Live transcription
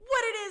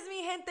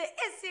gente?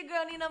 It's your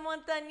girl Nina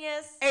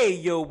Montañez. Hey,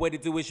 yo, what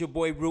it do? It's your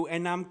boy Rue,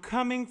 and I'm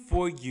coming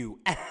for you.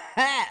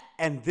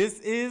 And this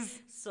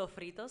is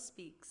Sofrito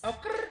Speaks.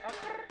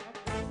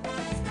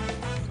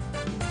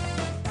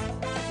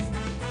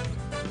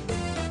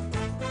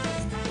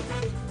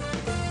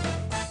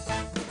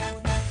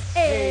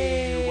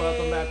 Hey,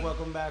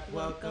 welcome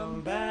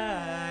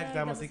back,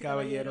 damas y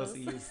caballeros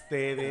y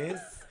ustedes.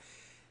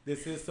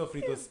 This is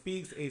Sofrito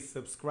Speaks, a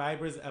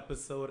subscribers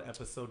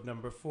episode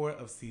number 4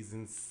 of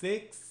season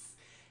 6,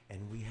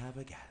 and we have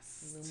a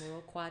guest.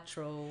 Numero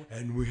cuatro.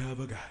 And we have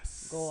a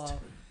guest. Go off.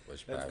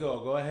 Let's go.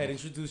 Go ahead,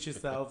 introduce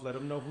yourself. Let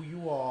them know who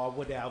you are.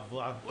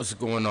 Whatever. What's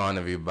going on,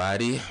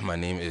 everybody? My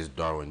name is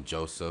Darwin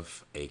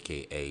Joseph,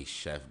 aka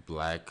Chef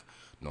Black,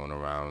 known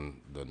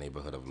around the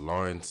neighborhood of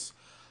Lawrence.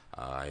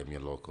 I am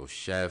your local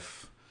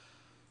chef.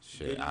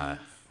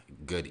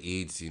 Good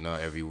eats. You know,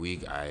 every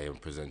week I am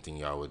presenting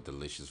y'all with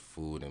delicious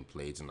food and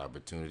plates and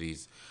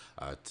opportunities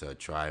to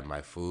try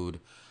my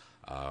food.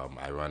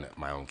 I run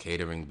my own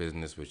catering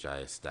business, which I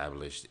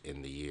established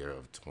in the year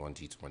of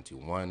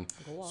 2021.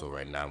 So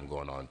right now I'm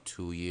going on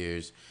 2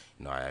 years.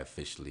 You know, I've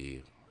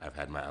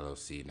had my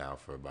LLC now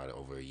for about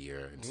over a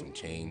year and some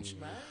change.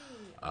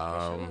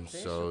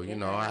 So, you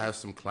know, I have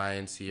some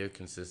clients here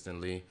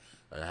consistently.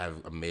 I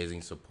have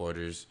amazing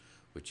supporters,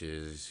 which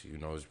is, you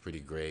know, is pretty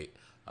great.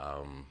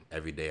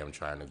 Every day I'm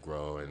trying to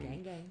grow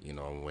and, you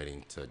know, I'm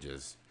waiting to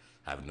just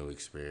have new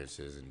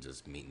experiences and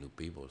just meet new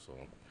people. So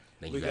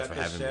thank you guys for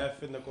having me. We got the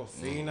chef in the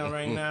cocina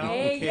right now.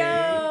 Hey, okay.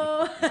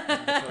 yo.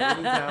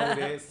 Totally down with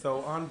it.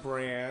 So on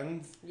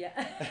brand. Yeah.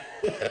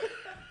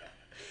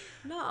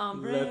 Not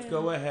on brand. Let's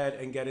go ahead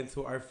and get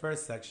into our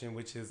first section,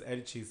 which is El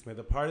Chisme,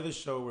 the part of the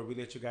show where we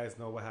let you guys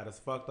know what had us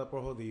fucked up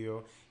or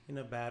jodido in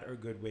a bad or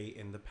good way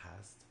in the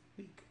past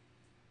week.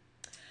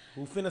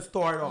 Who finna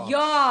start off?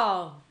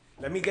 Y'all.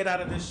 Let me get out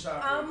of this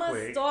shot real I'm going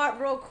quick. to start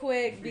real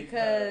quick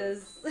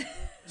because... We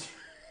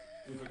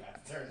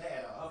forgot to turn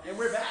that off. And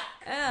we're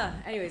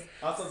back. Anyways.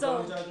 Also,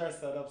 don't judge our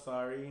setup.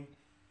 Sorry.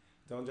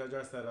 Don't judge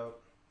our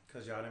setup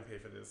because y'all didn't pay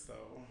for this, so...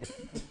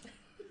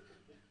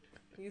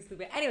 You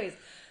stupid. Anyways,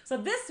 so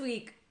this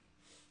week,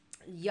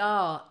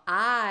 y'all,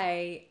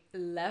 I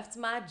left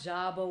my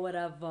job or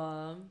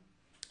whatever,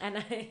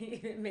 and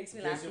it makes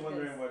me laugh. In case you're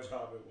wondering what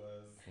job it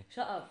was.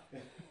 Shut up.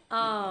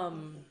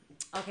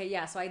 Okay,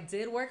 yeah, so I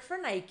did work for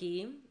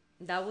Nike.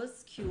 That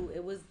was cute.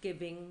 It was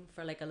giving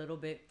for like a little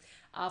bit,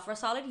 for a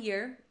solid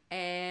year,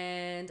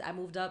 and I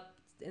moved up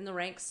in the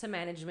ranks to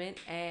management,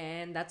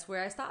 and that's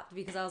where I stopped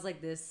because I was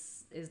like,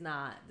 this isn't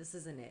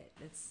it.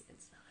 It's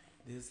not.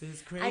 This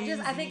is crazy.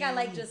 I think I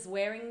like just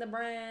wearing the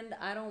brand.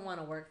 I don't want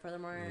to work for the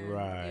brand.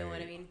 Right. You know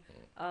what I mean?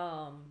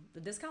 The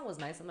discount was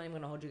nice. I'm not even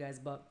going to hold you guys,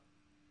 but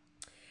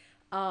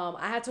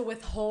I had to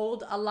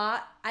withhold a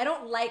lot. I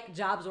don't like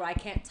jobs where I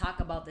can't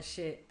talk about the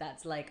shit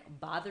that's like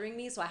bothering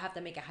me, so I have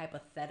to make it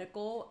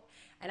hypothetical.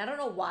 And I don't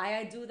know why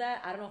I do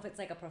that. I don't know if it's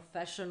like a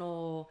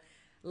professional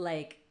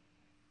like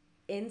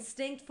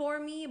instinct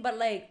for me, but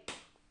like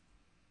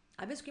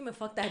I've been screaming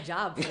fuck that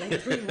job for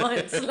like 3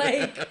 months.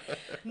 Like,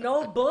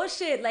 no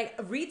bullshit. Like,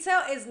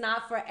 retail is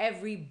not for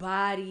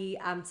everybody.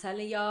 I'm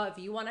telling y'all, if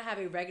you want to have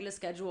a regular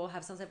schedule,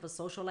 have some type of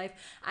social life,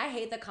 I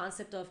hate the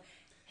concept of,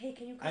 hey,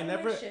 can you come to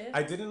my shift?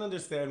 I didn't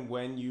understand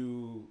when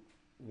you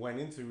went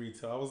into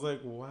retail. I was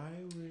like, why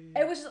would...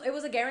 It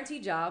was a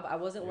guaranteed job. I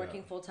wasn't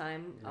working full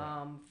time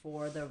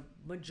for the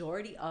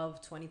majority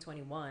of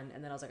 2021.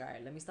 And then I was like, all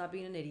right, let me stop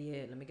being an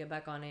idiot. Let me get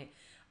back on it.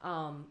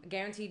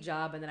 Guaranteed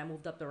job, and then I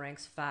moved up the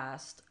ranks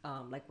fast.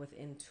 Like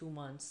within 2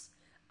 months,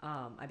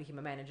 I became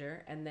a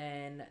manager, and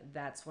then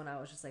that's when I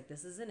was just like,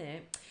 this isn't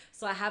it.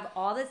 So I have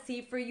all the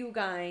tea for you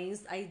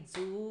guys.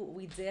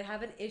 We did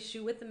have an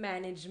issue with the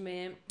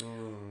management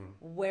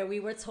where we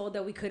were told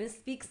that we couldn't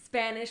speak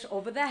Spanish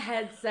over the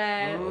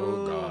headset.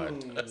 Oh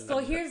God. So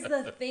here's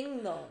the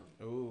thing though.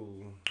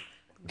 Ooh.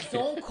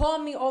 Don't call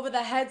me over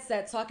the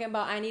headset talking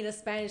about I need a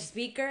Spanish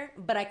speaker,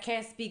 but I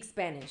can't speak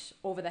Spanish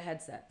over the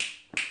headset.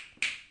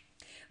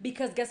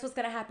 Because guess what's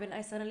going to happen?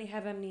 I suddenly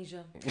have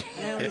amnesia.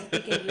 And I don't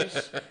speak English.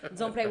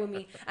 Don't play with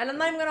me. And I'm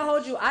not even going to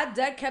hold you. I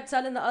kept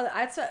telling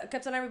kept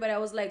telling everybody, I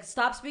was like,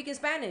 stop speaking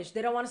Spanish.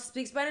 They don't want to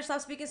speak Spanish.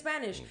 Stop speaking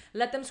Spanish.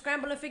 Let them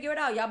scramble and figure it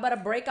out. Y'all better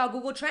break out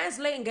Google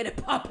Translate and get it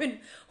popping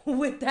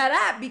with that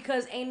app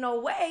because ain't no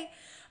way.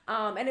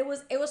 And it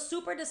was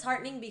super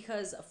disheartening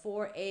because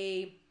for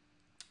a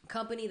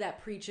company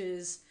that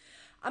preaches,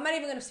 I'm not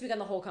even going to speak on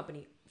the whole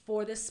company.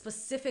 For this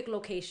specific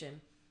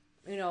location,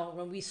 you know,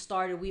 when we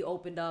started, we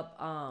opened up,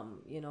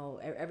 you know,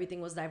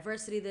 everything was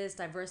diversity this,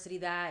 diversity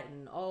that,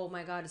 and oh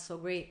my God, it's so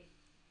great.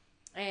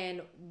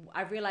 And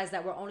I realized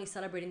that we're only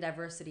celebrating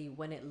diversity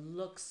when it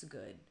looks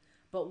good.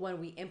 But when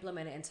we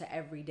implement it into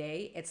every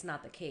day, it's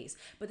not the case.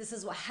 But this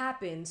is what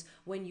happens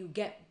when you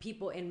get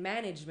people in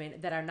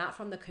management that are not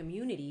from the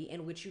community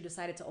in which you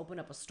decided to open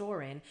up a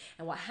store in.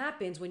 And what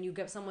happens when you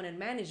get someone in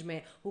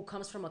management who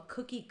comes from a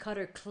cookie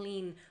cutter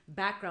clean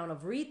background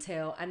of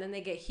retail, and then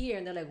they get here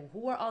and they're like,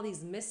 who are all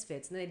these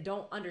misfits? And they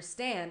don't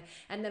understand.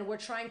 And then we're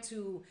trying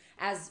to,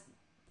 as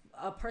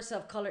a person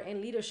of color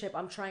in leadership,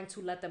 I'm trying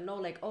to let them know,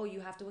 like, oh,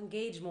 you have to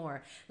engage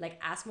more, like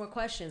ask more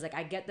questions. Like,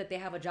 I get that they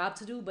have a job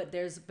to do, but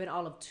there's been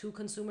all of 2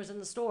 consumers in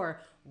the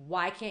store.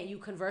 Why can't you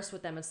converse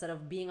with them instead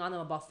of being on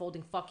them about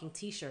folding fucking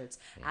t-shirts?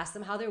 Ask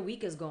them how their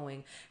week is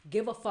going.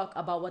 Give a fuck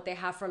about what they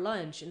have for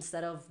lunch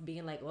instead of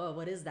being like, oh,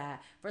 what is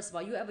that? First of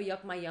all, you ever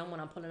yuck my yum when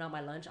I'm pulling out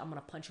my lunch, I'm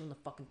gonna punch you in the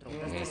fucking throat.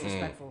 That's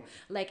disrespectful.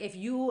 Like, if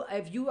you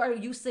are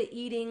used to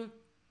eating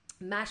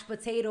mashed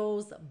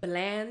potatoes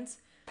bland,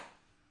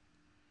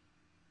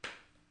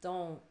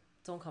 don't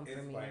come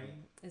for me. White.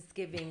 It's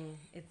giving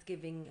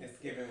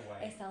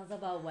white. It sounds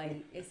about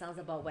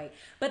white.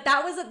 But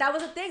that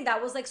was a thing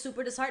that was like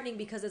super disheartening,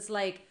 because it's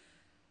like,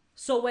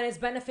 so when it's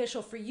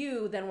beneficial for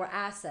you, then we're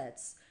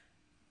assets.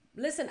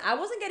 Listen, I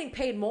wasn't getting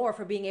paid more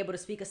for being able to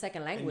speak a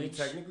second language. And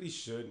you technically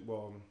should.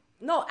 Well,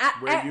 no,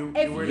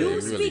 if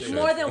you speak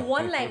more than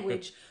one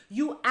language,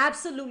 you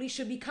absolutely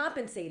should be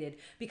compensated,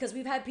 because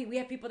we have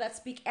people that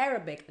speak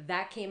Arabic,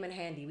 that came in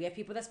handy. We have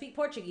people that speak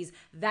Portuguese,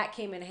 that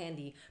came in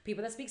handy.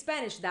 People that speak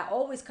Spanish, that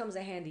always comes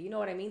in handy. You know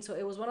what I mean? So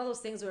it was one of those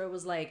things where it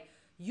was like,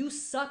 you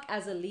suck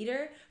as a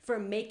leader for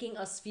making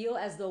us feel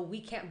as though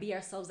we can't be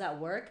ourselves at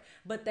work,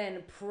 but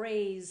then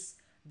praise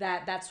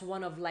that's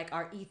one of like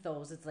our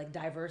ethos. It's like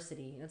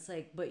diversity, and it's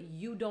like, but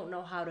you don't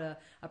know how to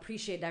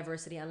appreciate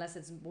diversity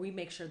unless we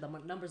make sure the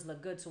numbers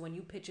look good. So when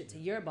you pitch it to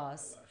your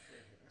boss,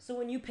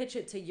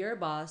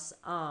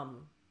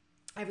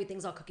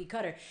 everything's all cookie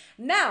cutter.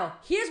 Now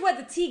here's where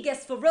the tea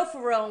gets for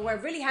real, and where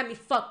it really had me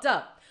fucked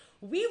up.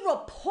 We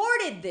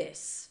reported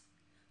this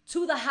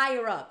to the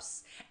higher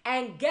ups,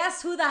 and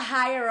guess who the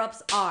higher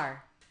ups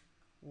are?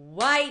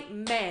 White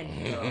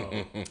men.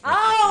 No.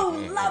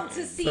 Oh, love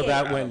to see it. So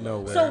that went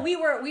nowhere. So we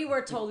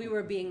were told we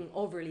were being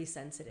overly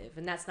sensitive,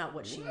 and that's not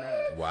what she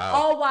meant. Wow.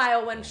 All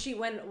while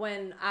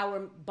when our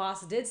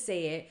boss did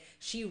say it,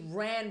 she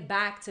ran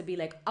back to be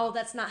like, oh,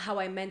 that's not how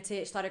I meant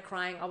it. Started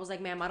crying. I was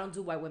like, ma'am, I don't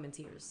do white women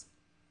tears.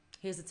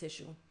 Here's the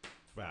tissue.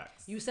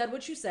 Facts. You said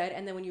what you said,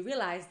 and then when you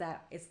realize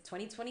that it's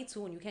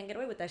 2022 and you can't get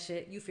away with that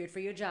shit, you feared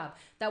for your job.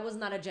 That was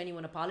not a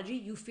genuine apology.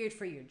 You feared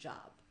for your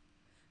job.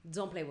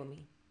 Don't play with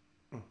me.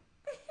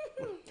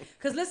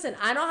 Because listen,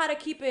 I know how to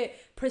keep it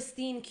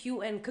pristine,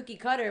 cute, and cookie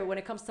cutter when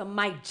it comes to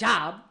my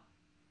job.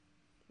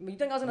 You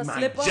think I was going to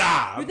slip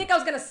up? You think I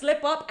was going to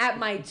slip up at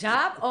my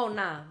job? Oh,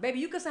 nah. Baby,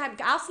 you could have,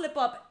 I'll slip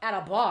up at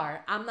a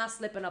bar. I'm not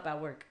slipping up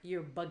at work.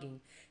 You're bugging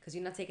because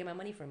you're not taking my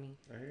money from me.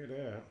 I hear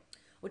that.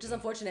 Which is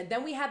unfortunate.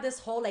 Then we have this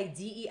whole like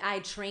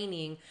DEI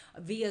training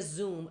via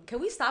Zoom.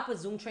 Can we stop with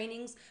Zoom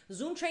trainings?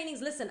 Zoom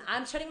trainings, listen,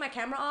 I'm shutting my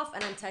camera off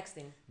and I'm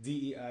texting.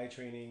 DEI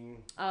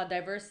training.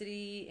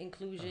 Diversity,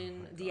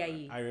 inclusion,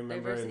 DIE. I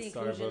remember diversity, in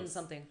inclusion, Starbucks,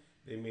 something.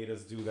 They made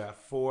us do that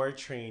 4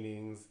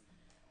 trainings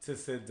to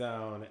sit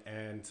down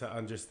and to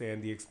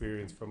understand the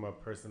experience from a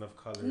person of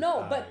color.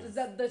 No, but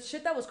the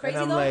shit that was crazy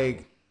and I'm though.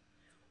 like,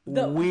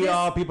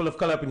 all people of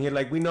color up in here,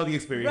 like, we know the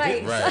experience.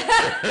 Right.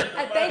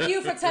 And thank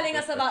you for telling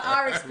us about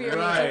our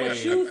experience and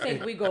what you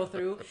think we go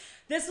through.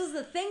 This was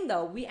the thing,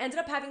 though. We ended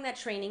up having that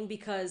training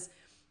because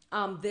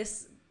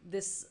this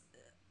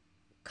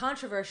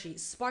controversy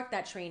sparked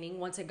that training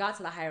once it got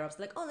to the higher ups.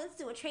 Like, oh, let's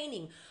do a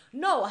training.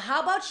 No,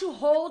 how about you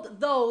hold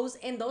those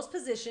in those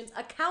positions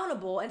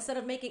accountable instead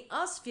of making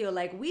us feel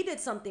like we did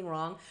something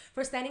wrong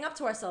for standing up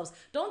to ourselves.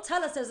 Don't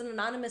tell us there's an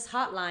anonymous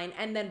hotline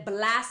and then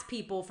blast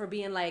people for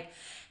being like,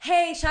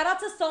 hey, shout out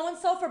to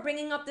so-and-so for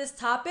bringing up this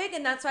topic,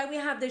 and that's why we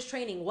have this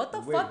training. What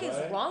the fuck is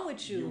wrong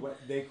with you?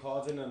 They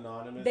called an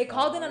anonymous They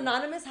called an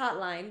anonymous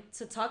hotline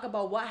to talk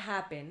about what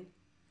happened.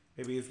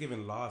 Maybe it's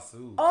giving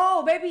lawsuit.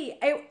 Oh, baby,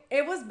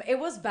 it was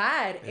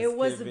bad. It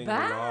was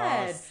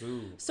bad.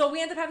 Lawsuit. So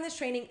we ended up having this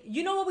training.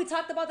 You know what we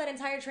talked about that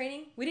entire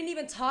training? We didn't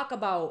even talk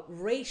about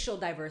racial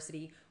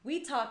diversity.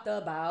 We talked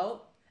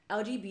about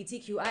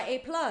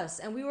LGBTQIA+,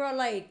 and we were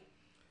like,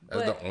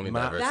 that's the only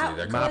diversity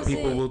that my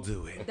people will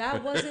do it.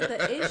 That wasn't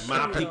the issue.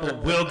 My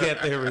people will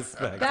get their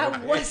respect.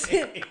 That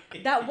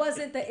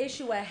wasn't the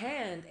issue at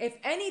hand. If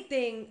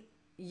anything,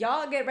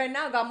 y'all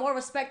got more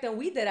respect than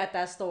we did at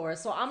that store.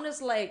 So I'm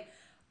just like,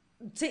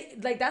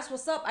 that's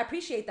what's up. I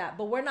appreciate that,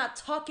 but we're not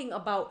talking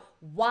about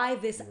why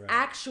this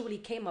actually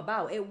came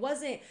about. It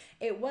wasn't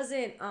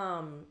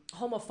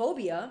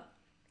homophobia.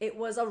 It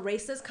was a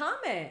racist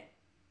comment.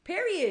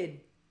 Period.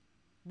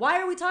 Why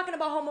are we talking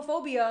about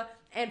homophobia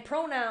and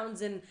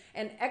pronouns and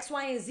X,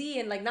 Y, and Z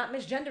and like not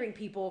misgendering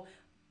people,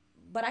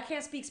 but I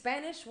can't speak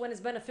Spanish when it's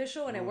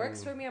beneficial and it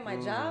works for me on my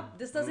job?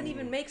 This doesn't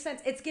even make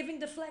sense. It's giving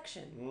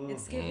deflection.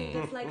 It's giving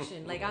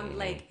deflection. Like I'm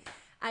like,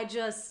 I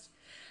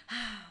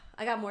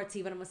got more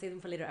tea, but I'm gonna save them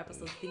for later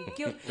episodes. Thank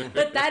you.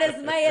 But that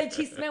is my El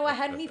Chisme, what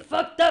had me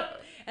fucked up.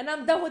 And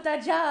I'm done with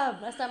that job.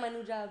 I start my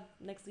new job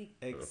next week.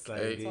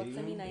 Exciting. Talk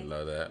to me nice.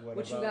 Love that.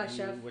 What you got,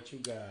 Chef? What you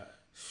got?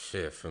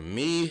 Shit, for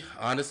me,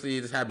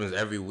 honestly, this happens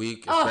every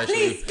week. Oh,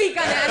 please speak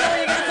on it. I know what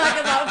you're gonna talk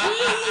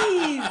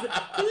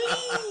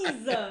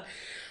about. Please.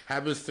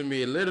 Happens to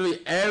me literally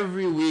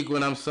every week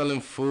when I'm selling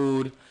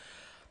food.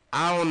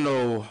 I don't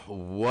know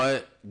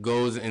what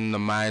goes in the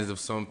minds of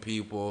some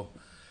people.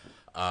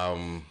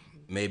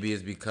 Maybe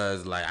it's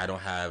because like I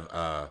don't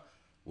have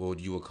what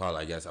you would call,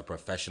 I guess, a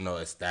professional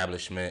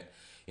establishment.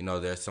 You know,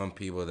 there's some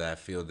people that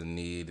feel the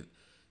need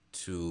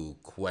to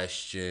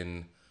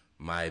question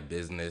my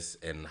business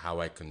and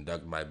how I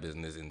conduct my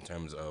business in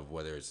terms of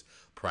whether it's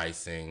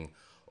pricing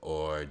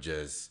or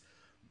just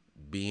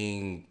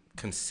being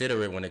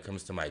considerate when it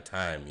comes to my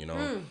time, you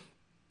know.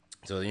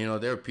 So, you know,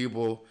 there are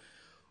people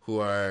who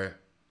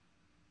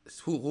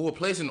will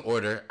place an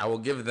order. I will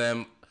give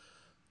them,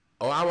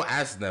 or I will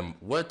ask them,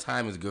 what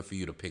time is good for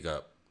you to pick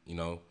up, you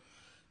know.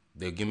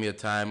 They'll give me a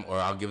time, or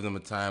I'll give them a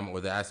time, or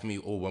they ask me,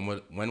 oh,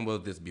 when will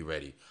this be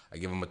ready? I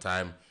give them a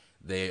time.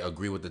 They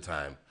agree with the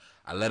time.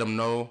 I let them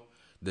know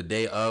the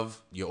day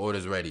of, your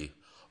order's ready.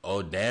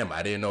 Oh, damn,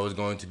 I didn't know it was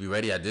going to be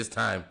ready at this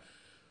time.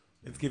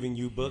 It's giving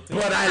you booked.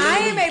 But I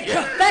am a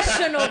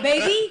professional,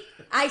 baby.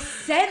 I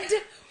said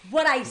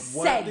what I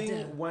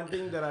said. One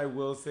thing that I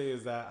will say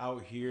is that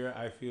out here,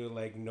 I feel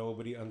like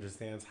nobody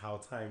understands how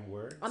time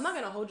works. I'm not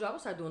gonna hold you. I will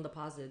start doing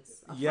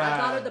deposits. A Yeah.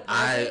 $5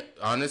 deposit.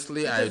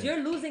 Because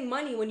You're losing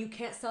money when you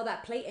can't sell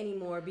that plate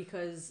anymore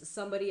because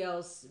somebody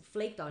else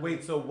flaked on you.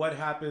 Wait, so what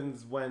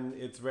happens when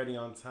it's ready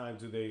on time?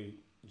 Do they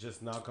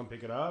just not come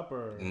pick it up,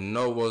 or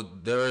No, well,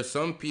 there are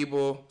some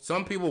people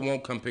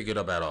won't come pick it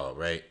up at all,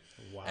 right?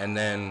 wow? And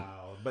then,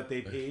 but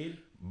they paid.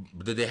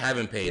 but they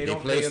haven't paid. They don't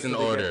pay placed an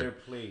until they get order, their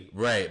plate.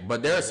 right?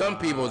 But there are some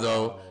people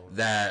though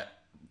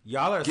that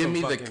Y'all are give some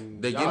me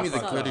fucking, they y'all give me the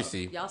fucked up.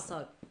 courtesy. Y'all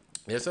suck.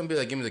 There's some people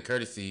that give me the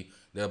courtesy.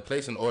 They'll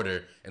place an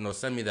order and they'll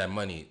send me that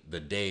money the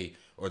day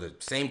or the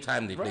same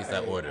time they place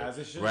that Right, order, as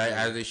it should right? be.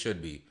 As they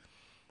should be.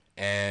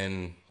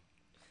 And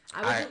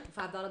I would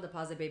do $5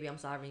 deposit, baby. I'm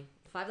sorry.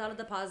 $5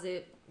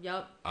 deposit.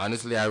 Yup.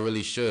 honestly, I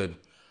really should.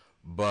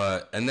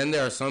 And then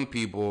there are some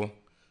people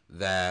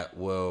that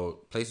will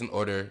place an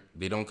order.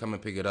 They don't come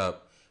and pick it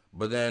up.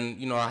 But then,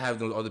 you know, I have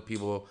those other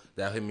people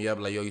that hit me up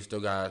like, yo, you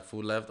still got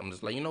food left? I'm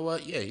just like, you know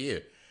what? Yeah,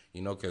 here.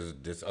 You know, because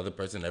this other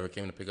person never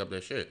came to pick up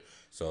their shit.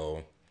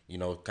 So, you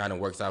know, it kind of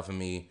works out for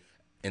me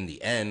in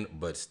the end.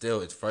 But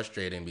still, it's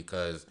frustrating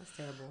because That's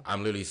terrible.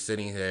 I'm literally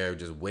sitting here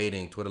just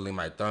waiting, twiddling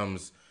my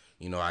thumbs.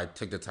 You know, I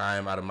took the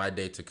time out of my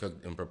day to cook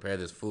and prepare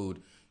this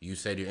food. You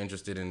said you're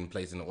interested in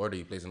placing an order.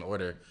 You place an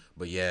order.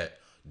 But yet,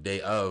 day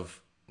of,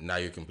 now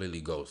you're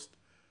completely ghost.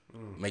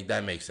 Make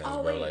that make sense,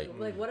 Oh, bro. wait.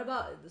 Like, what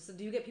about... So,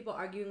 do you get people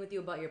arguing with you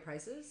about your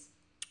prices?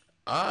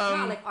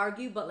 Not, like,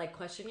 argue, but, like,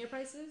 question your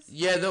prices?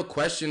 Yeah, they'll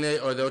question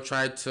it or they'll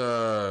try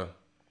to...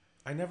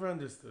 I never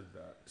understood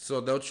that. So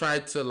they'll try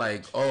to,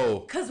 like, oh...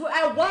 Because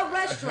at what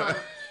restaurant...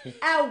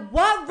 At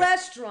what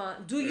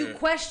restaurant do you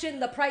question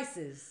the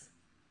prices?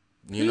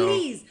 You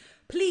know,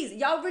 Please,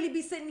 y'all really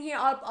be sitting here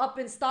up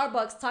in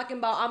Starbucks talking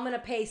about I'm gonna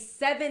pay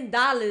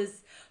 $7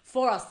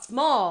 for a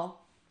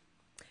small,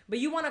 but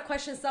you want to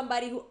question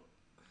somebody who.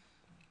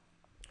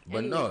 but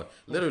Anyway. no,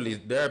 literally,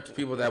 there are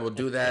people that will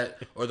do that,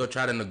 or they'll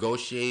try to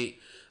negotiate.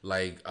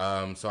 Like,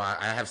 so I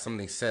have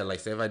something set. Like,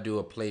 say if I do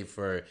a plate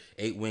for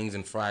 8 wings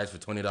and fries for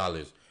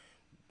 $20,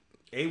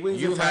 8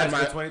 wings You've and fries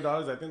had for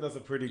 $20. I think that's a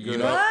pretty good. you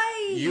know,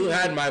 Right. you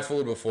had my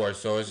food before,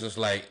 so it's just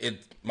like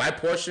my I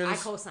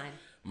portions. co-sign.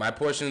 My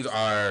portions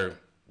are.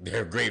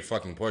 They're great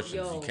fucking portions.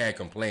 Yo. You can't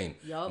complain.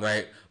 Yup.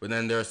 Right? But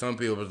then there are some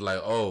people who's like,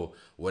 oh,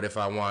 what if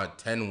I want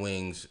 10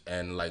 wings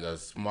and like a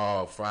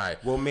small fry?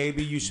 Well,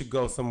 maybe you should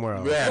go somewhere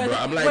else. Yeah, bro.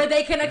 I'm like, where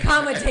they can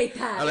accommodate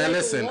that. I'm like,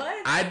 listen,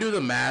 what? I do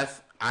the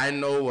math. I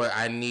know what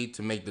I need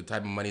to make the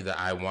type of money that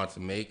I want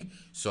to make.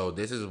 So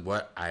this is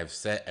what I've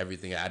set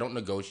everything. I don't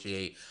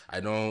negotiate.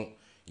 I don't,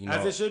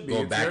 As it should be.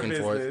 go It's back your and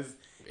business. forth.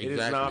 It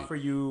is not for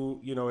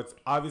you. You know, it's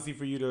obviously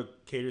for you to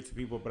cater to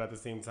people, but at the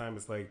same time,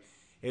 it's like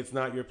it's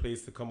not your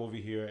place to come over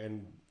here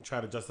and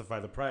try to justify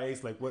the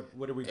price. Like, what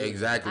are we doing?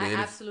 Exactly. I It is-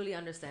 absolutely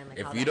understand. Like,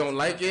 If how you that don't is.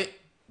 like it,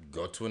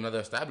 go to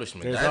another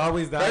establishment. There's That's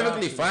always that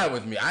perfectly option. fine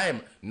with me. I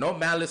am no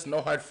malice, no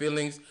hard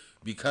feelings,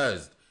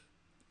 because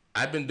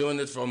I've been doing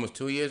this for almost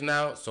 2 years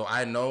now, so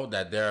I know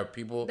that there are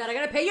people that are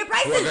gonna pay your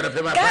prices. who are gonna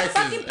pay my that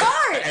prices fucking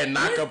part and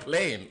not This-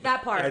 complain.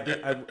 That part.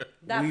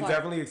 That we part.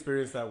 definitely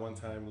experienced that one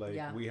time. Like,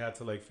 Yeah. we had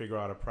to like figure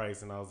out a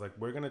price, and I was like,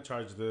 we're gonna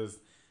charge this.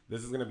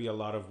 This is gonna be a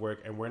lot of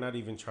work, and we're not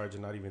even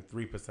charging not even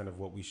 3% of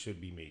what we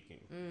should be making.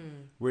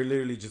 We're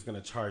literally just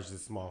gonna charge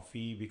this small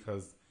fee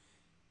because,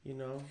 you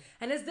know.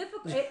 And it's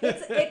difficult.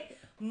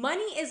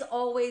 Money is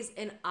always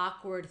an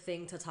awkward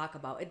thing to talk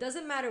about. It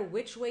doesn't matter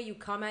which way you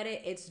come at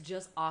it. It's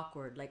just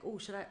awkward. Like, oh,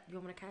 you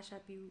want me to cash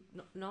app you?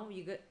 No,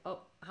 you good? Oh,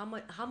 how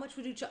much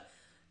would you charge?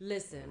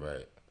 Listen,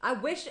 Right. I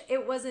wish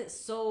it wasn't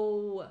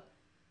so.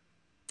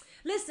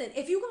 Listen,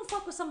 if you gonna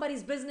fuck with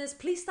somebody's business,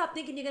 please stop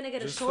thinking you're gonna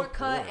get Just a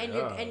shortcut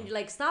support, and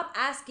like stop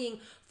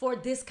asking for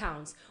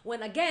discounts.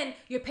 When again,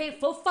 you're paying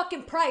full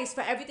fucking price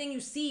for everything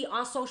you see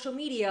on social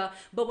media,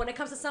 but when it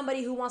comes to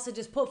somebody who wants to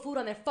just put food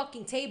on their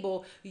fucking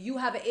table, you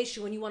have an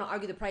issue and you want to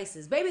argue the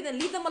prices. Baby, then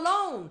leave them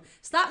alone.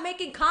 Stop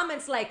making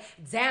comments like,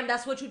 "Damn,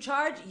 that's what you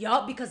charge?"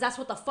 Yup, because that's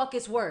what the fuck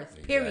it's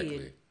worth. Period.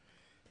 Exactly.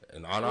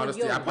 And on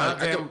honesty,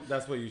 yo,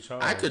 That's what you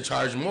charge. I could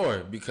charge more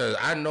because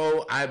I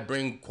know I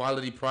bring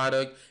quality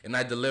product and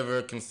I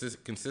deliver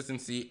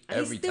consistency And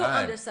every he's still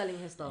time. underselling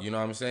his stuff. You know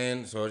what I'm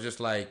saying? So it's just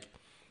like,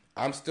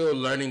 I'm still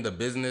learning the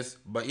business,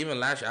 but even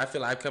last year, I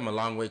feel like I've come a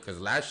long way because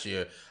last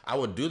year I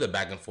would do the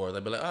back and forth.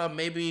 I'd be like, oh,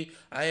 maybe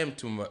I am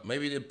too much.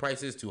 Maybe the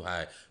price is too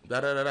high.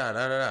 Da da da da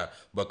da da da.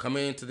 But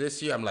coming into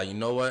this year, I'm like, you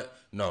know what?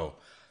 No,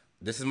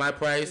 this is my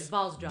price.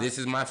 Balls dropped. This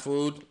is my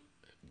food.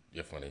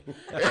 You're funny.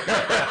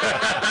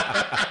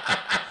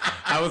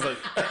 I was like,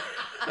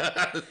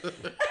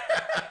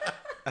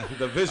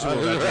 the visual. I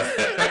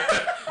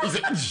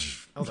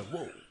was like,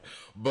 whoa.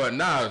 But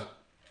now,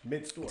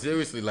 Mid-story.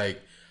 seriously, like,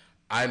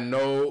 I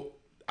know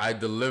I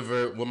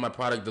deliver what my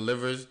product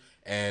delivers,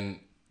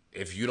 and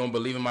if you don't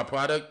believe in my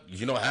product,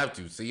 you don't have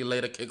to. See you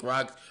later, Kick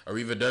Rocks,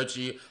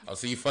 Arrivederci. I'll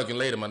see you fucking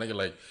later, my nigga.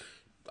 Like,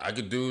 I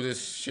could do this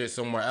shit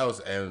somewhere else,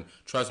 and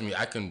trust me,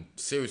 I can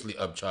seriously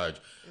upcharge.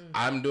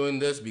 I'm doing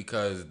this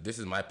because this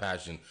is my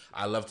passion.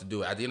 I love to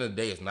do it. At the end of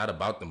the day, it's not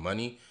about the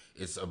money.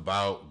 It's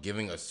about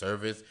giving a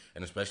service,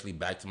 and especially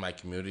back to my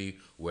community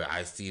where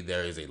I see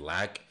there is a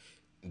lack.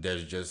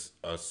 There's just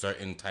a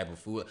certain type of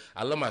food.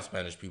 I love my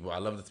Spanish people. I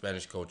love the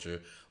Spanish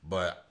culture.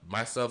 But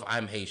myself,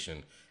 I'm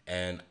Haitian.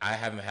 And I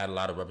haven't had a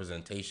lot of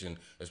representation,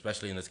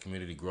 especially in this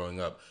community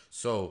growing up.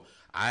 So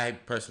I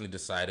personally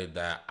decided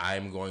that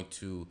I'm going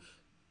to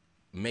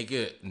make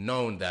it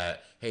known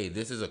that, hey,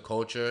 this is a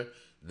culture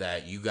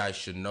that you guys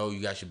should know, you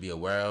guys should be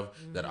aware of,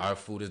 that our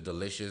food is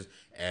delicious.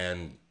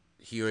 And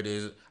here it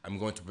is. I'm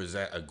going to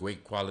present a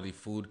great quality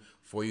food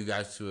for you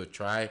guys to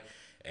try.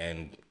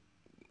 And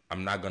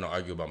I'm not going to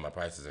argue about my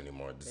prices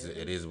anymore.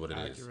 It is what it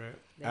is.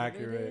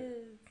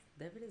 Accurate.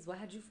 There it is. What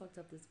had you fucked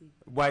up this week?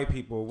 White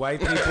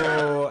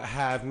people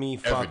have me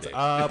fucked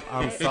up.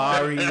 I'm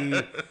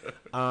sorry.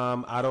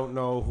 I don't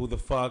know who the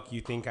fuck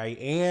you think I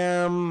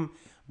am.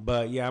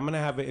 But yeah, I'm going to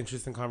have an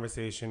interesting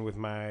conversation with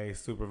my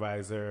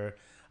supervisor.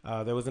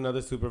 There was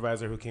another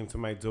supervisor who came to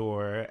my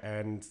door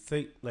and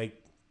say, like,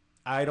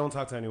 I don't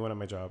talk to anyone at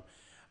my job.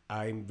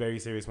 I'm very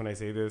serious when I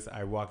say this.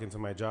 I walk into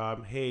my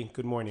job. Hey,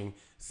 good morning.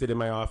 Sit in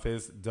my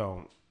office.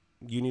 Don't.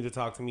 You need to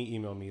talk to me.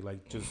 Email me.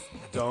 Like, just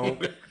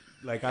don't.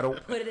 Like, I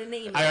don't. Put it in the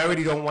email. I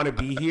already don't want to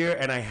be here,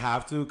 and I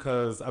have to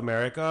because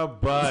America.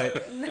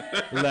 But,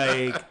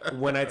 like,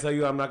 when I tell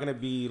you I'm not going to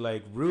be,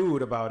 like,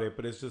 rude about it,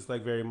 but it's just,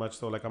 like, very much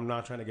so. Like, I'm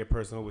not trying to get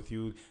personal with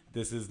you.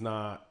 This is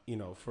not,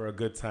 for a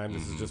good time.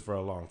 This is just for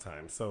a long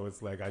time. So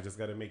it's like, I just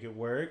got to make it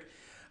work.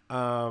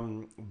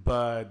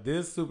 But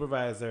this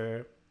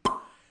supervisor...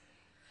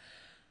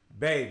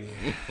 Baby,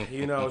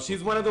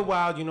 she's one of the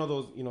wild,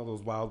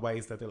 those wild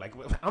whites that they're like,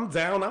 I'm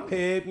down, I'm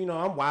hip,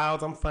 I'm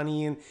wild, I'm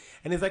funny. And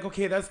it's like,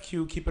 okay, that's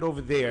cute. Keep it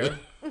over there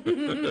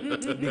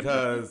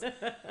because,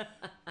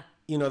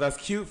 that's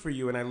cute for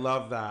you. And I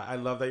love that. I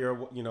love that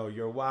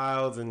you're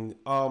wild and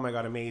oh my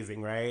God,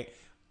 amazing. Right.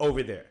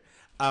 Over there.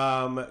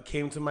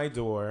 Came to my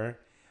door,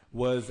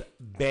 was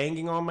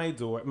banging on my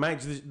door.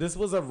 This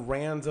was a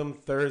random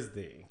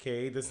Thursday,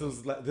 okay? This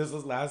was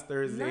last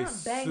Thursday. Not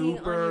banging on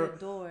Super your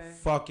door.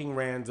 fucking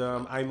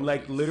random. I'm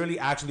like literally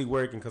actually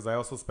working because I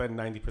also spend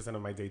 90%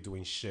 of my day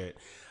doing shit.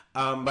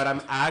 But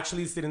I'm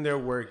actually sitting there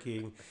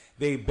working.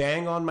 They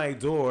bang on my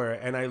door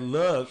and I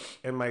look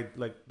and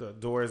the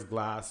door is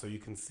glass so you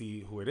can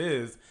see who it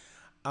is.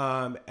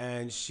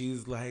 And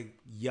she's like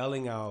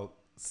yelling out,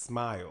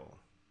 smile.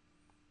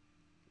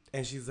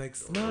 And she's like,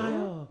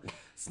 smile,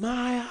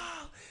 smile,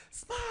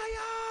 smile.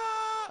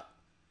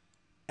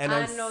 And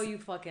I know you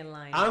fucking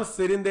lying. I'm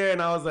sitting there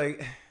and I was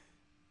like,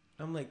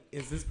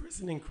 is this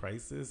person in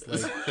crisis?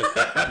 Like,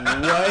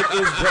 what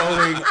is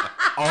going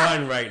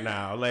on right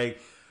now?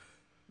 Like,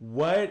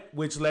 what?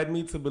 Which led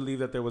me to believe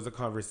that there was a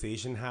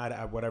conversation had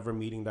at whatever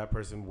meeting that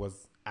person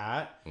was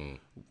at, and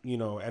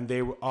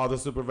all the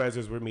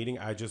supervisors were meeting.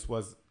 I just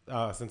was,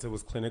 since it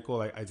was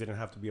clinical, I didn't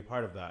have to be a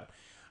part of that.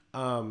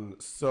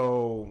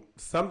 So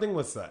something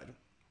was said,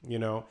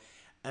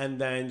 and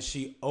then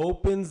she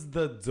opens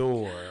the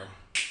door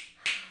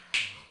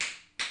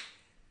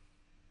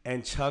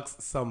and chucks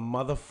some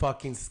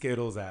motherfucking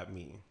Skittles at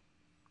me.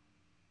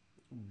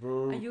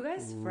 Are you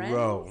guys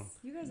friends?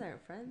 You guys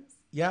aren't friends?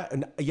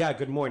 Yeah,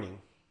 good morning.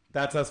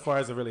 That's as far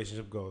as the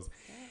relationship goes.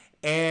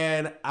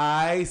 And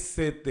I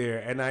sit there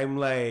and I'm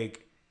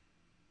like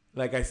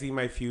I see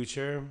my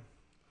future.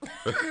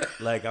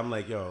 Like, I'm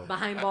like, yo.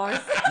 Behind bars?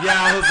 Yeah,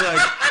 I was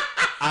like,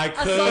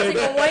 assaulting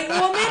a white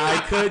woman?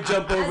 I could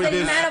jump over as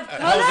this. A man of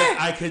color? I was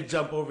like, I could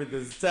jump over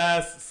this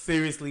desk,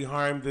 seriously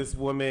harm this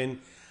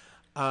woman.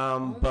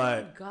 Oh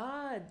but my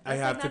God. I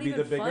have to be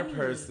the bigger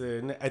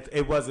person.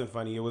 It wasn't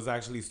funny. It was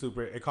actually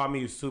super. It caught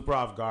me super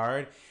off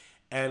guard,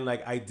 and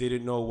like I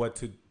didn't know what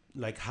to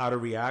how to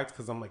react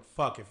because I'm like,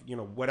 fuck. If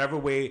whatever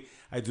way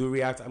I do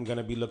react, I'm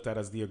gonna be looked at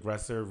as the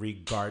aggressor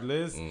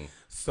regardless.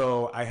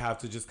 So I have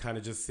to just kind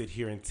of just sit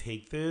here and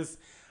take this.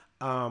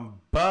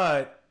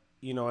 But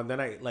and then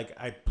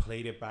I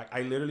played it back.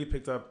 I literally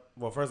picked up.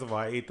 Well, first of all,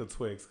 I ate the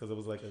Twix because it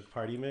was like a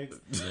party mix.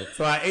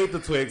 So I ate the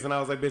Twix and I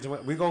was like, bitch,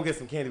 we're going to get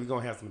some candy. We're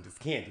going to have some of this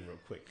candy real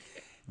quick.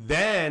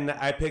 Then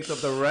I picked up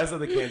the rest of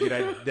the candy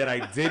that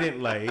I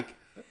didn't like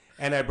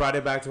and I brought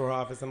it back to her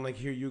office. I'm like,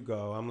 here you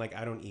go. I'm like,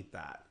 I don't eat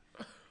that.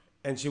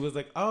 And she was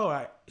like,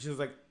 she was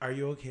like, are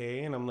you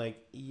okay? And I'm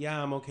like,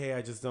 yeah, I'm okay.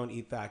 I just don't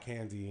eat that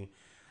candy.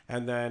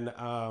 And then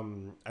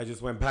I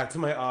just went back to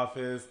my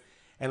office,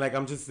 and like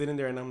I'm just sitting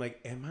there, and I'm like,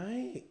 am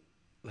I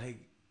like,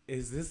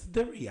 is this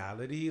the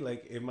reality?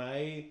 Like, am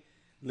I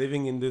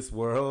living in this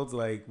world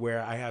like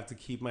where I have to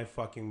keep my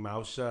fucking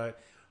mouth shut,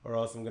 or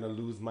else I'm gonna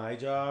lose my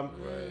job?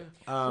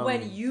 Right.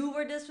 When you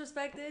were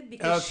disrespected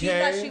because she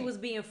thought she was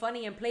being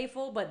funny and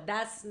playful, but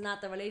that's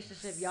not the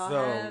relationship y'all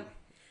have.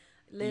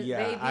 Baby,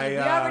 we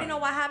already know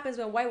what happens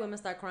when white women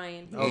start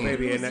crying. Oh,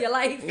 baby, you lose your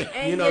life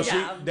and your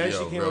job. Then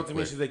she came up to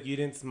me. She's like, "You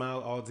didn't smile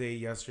all day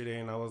yesterday,"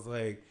 and I was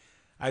like,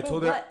 I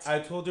told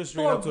her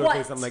straight up to her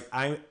face. I'm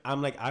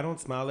like, I don't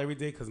smile every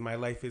day because my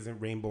life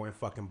isn't rainbow and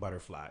fucking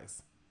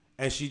butterflies.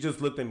 And she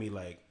just looked at me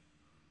like,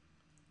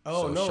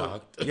 oh, so no.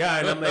 Shocked. Yeah,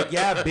 and I'm like,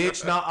 yeah,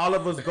 bitch, not all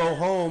of us go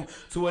home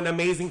to an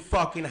amazing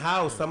fucking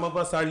house. Some of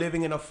us are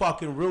living in a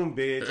fucking room,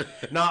 bitch.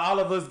 Not all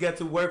of us get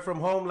to work from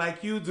home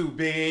like you do,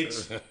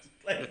 bitch.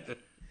 Like,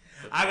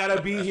 I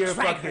gotta be here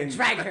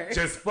drag her.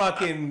 Just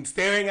fucking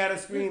staring at a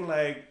screen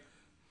like.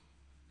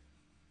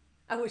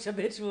 I wish a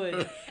bitch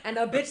would. And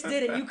a bitch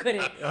did and you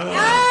couldn't.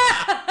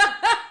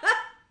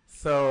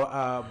 So,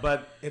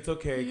 but it's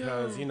okay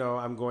because, you know,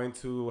 I'm going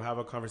to have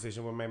a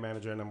conversation with my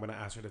manager and I'm going to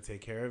ask her to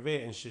take care of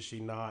it. And should she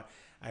not,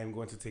 I'm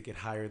going to take it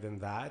higher than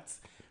that.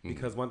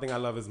 Because one thing I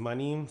love is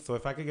money. So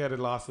if I could get a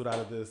lawsuit out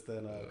of this,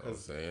 then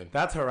because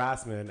that's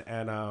harassment.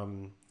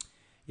 And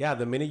yeah,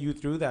 the minute you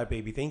threw that,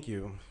 baby, thank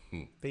you.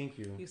 Thank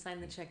you. You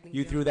signed the check.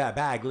 You threw that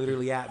bag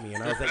literally at me.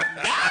 And I was like,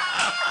 yes!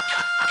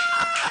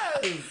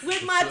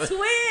 With my twins!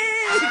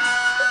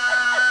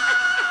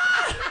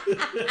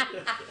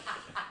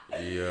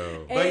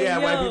 Yo. But yeah,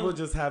 white people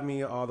just have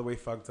me all the way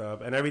fucked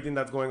up. And everything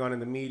that's going on in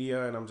the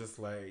media. And I'm just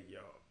like,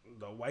 yo,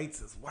 the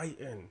whites is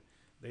whiting.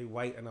 They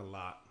whiten a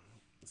lot.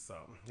 So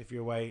if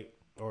you're white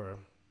or...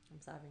 I'm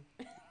sorry.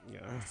 Yeah.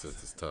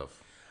 It's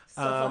tough.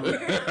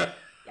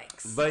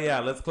 Yikes. But yeah,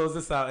 let's close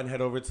this out and head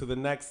over to the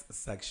next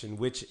section,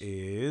 which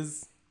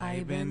is...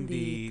 Ay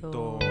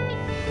bendito.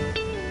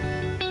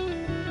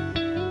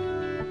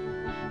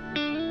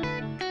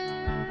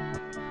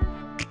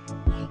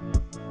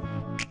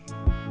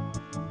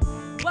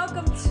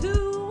 Welcome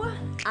to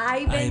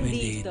Ay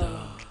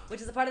bendito,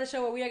 which is a part of the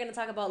show where we are going to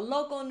talk about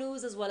local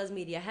news as well as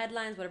media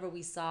headlines, whatever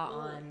we saw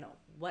on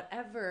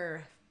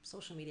whatever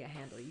social media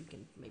handle you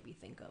can maybe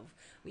think of.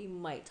 We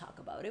might talk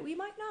about it. We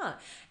might not.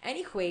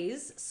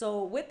 Anyways,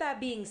 so with that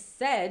being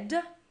said,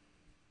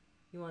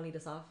 you want to lead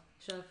us off,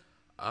 Chef?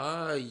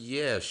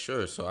 Yeah,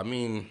 sure. So, I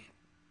mean,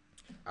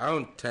 I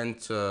don't tend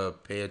to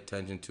pay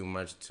attention too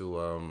much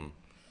to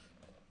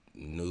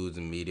news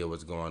and media,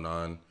 what's going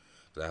on.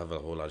 Cause I have a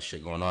whole lot of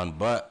shit going on.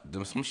 But there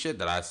was some shit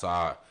that I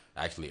saw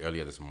actually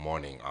earlier this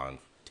morning on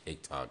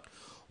TikTok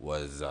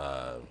was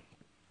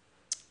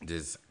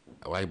this,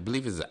 I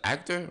believe is an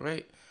actor,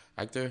 right?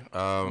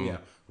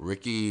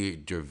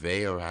 Ricky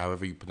Gervais, or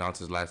however you pronounce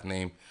his last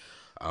name.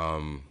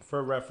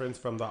 For reference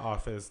from The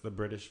Office, the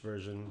British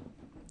version.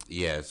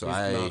 Yeah, so He's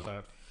not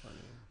that funny.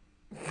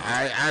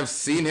 I've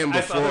seen him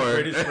before. I saw the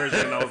British version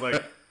and I was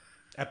like,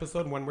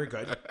 episode 1, we're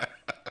good.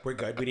 We're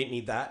good. We didn't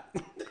need that.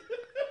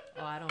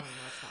 Oh, I don't know.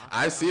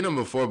 I've seen him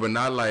before, but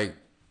not like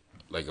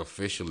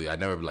officially. I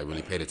never like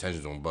really paid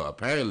attention to him. But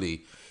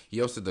apparently, he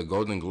hosted the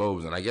Golden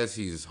Globes, and I guess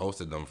he's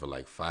hosted them for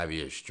like 5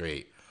 years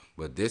straight.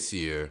 But this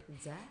year,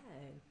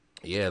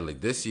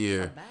 this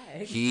year,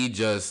 he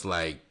just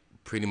like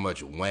pretty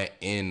much went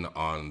in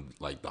on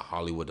like the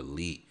Hollywood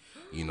elite,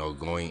 you know,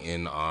 going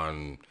in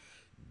on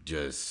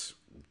just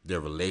their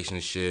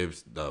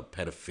relationships, the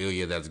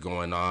pedophilia that's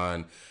going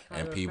on,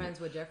 and people friends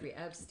with Jeffrey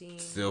Epstein.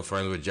 Still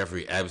friends with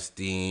Jeffrey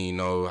Epstein, you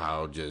know,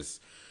 how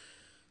just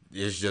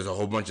it's just a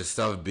whole bunch of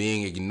stuff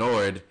being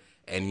ignored,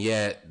 and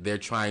yet they're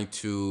trying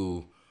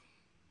to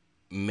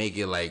make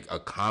it like a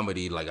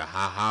comedy, like a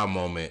ha-ha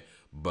moment,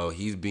 but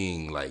he's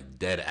being like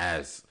dead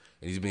ass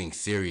and he's being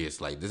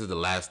serious. Like, this is the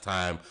last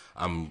time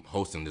I'm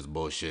hosting this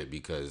bullshit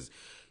because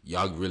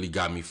y'all really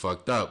got me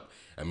fucked up.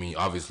 I mean,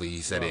 obviously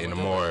he said it in a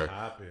more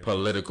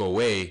political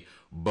way,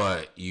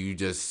 but you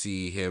just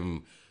see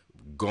him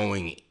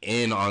going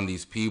in on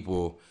these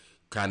people,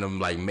 kind of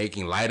like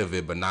making light of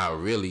it, but not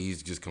really.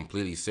 He's just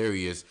completely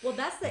serious. Well,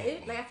 that's I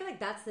feel like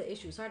that's the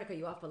issue. Sorry to cut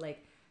you off, but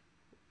like,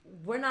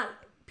 we're not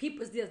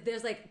people.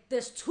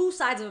 There's two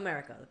sides of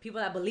America: the people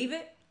that believe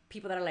it,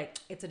 people that are like,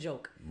 it's a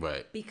joke.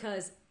 Right.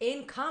 Because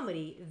in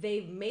comedy,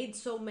 they've made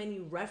so many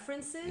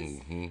references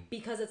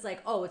because it's like,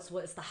 oh, it's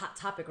the hot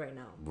topic right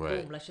now.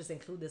 Right. Boom, let's just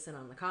include this in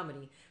on the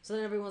comedy. So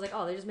then everyone's like,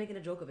 oh, they're just making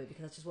a joke of it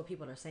because that's just what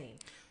people are saying.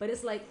 But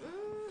it's like,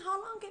 how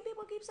long can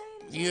people keep saying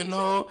this? You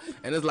know,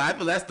 and it's like, I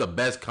feel that's the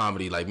best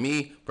comedy. Like,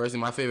 me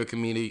personally, my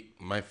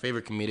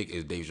favorite comedic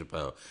is Dave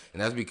Chappelle,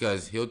 and that's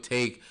because he'll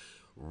take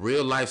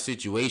real life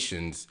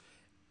situations,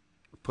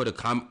 put a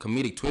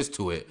comedic twist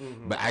to it,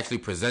 but actually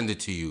present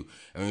it to you,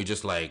 and you're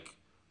just like,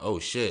 oh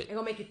shit. It's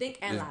gonna make you think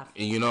and laugh.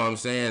 And you know what I'm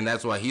saying?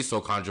 That's why he's so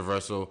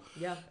controversial.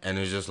 Yeah. And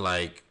it's just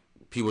like,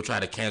 people try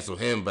to cancel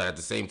him, but at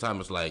the same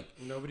time, it's like,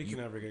 nobody can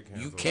ever get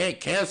canceled. You can't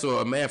cancel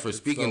a man for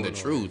speaking the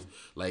truth.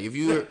 Like, if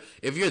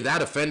you're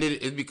that offended,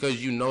 it's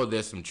because you know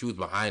there's some truth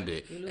behind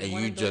it, and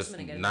you just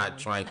not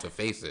trying to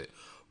face it.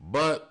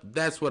 But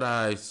that's what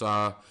I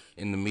saw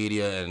in the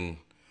media, and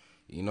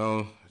you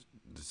know,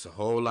 there's a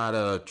whole lot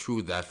of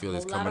truth that I feel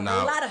is coming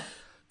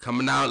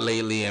out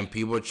lately, and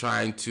people are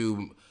trying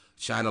to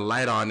shine a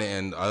light on it,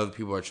 and other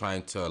people are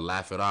trying to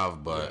laugh it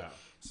off. But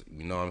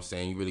you know what I'm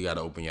saying? You really got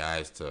to open your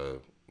eyes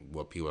to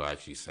what people are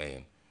actually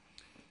saying.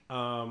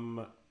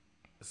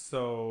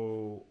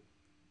 So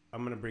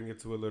I'm gonna bring it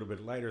to a little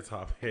bit lighter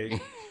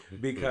topic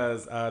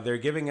because they're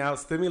giving out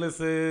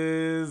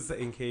stimuluses.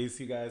 In case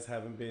you guys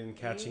haven't been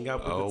catching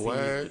up with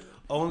the tea.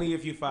 Only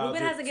if you filed.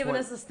 Ruben hasn't given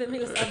us a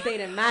stimulus update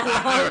in that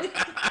long.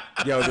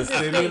 Yo, the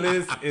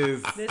stimulus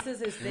is. This is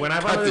his thing. When I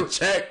found out,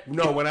 check.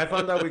 No, when I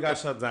found out we got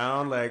shut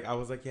down, like I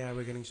was like, yeah,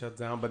 we're getting shut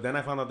down. But then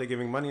I found out they're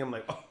giving money. I'm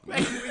like, oh, man,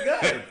 we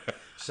good.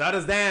 Shut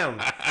us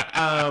down.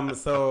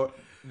 So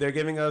they're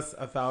giving us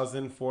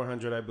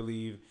 1,400, I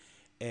believe.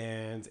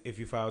 And if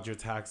you filed your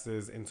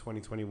taxes in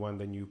 2021,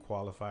 then you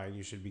qualify and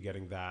you should be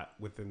getting that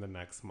within the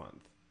next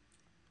month.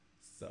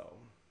 So,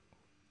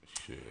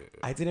 shit.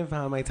 I didn't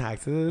file my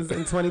taxes in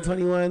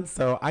 2021,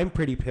 so I'm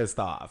pretty pissed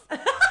off.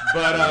 But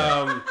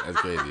that's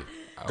crazy.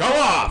 Go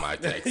off. My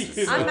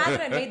taxes. I'm mad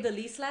that I made the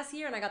least last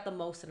year and I got the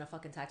most in a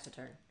fucking tax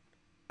return.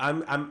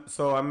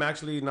 I'm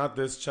actually not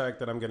this check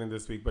that I'm getting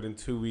this week, but in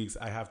 2 weeks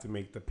I have to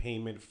make the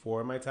payment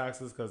for my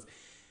taxes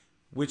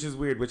which is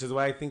weird, which is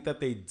why I think that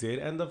they did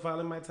end up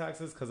filing my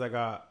taxes because I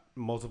got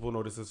multiple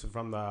notices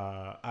from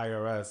the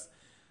IRS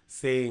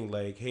saying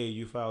like, hey,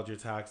 you filed your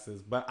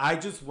taxes. But I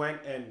just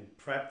went and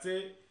prepped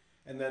it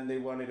and then they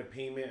wanted a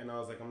payment and I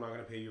was like, I'm not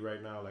going to pay you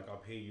right now. Like, I'll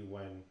pay you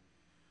when.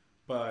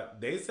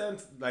 But they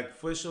sent like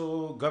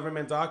official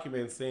government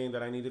documents saying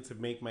that I needed to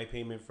make my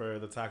payment for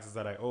the taxes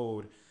that I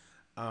owed.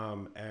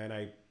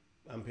 And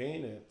I'm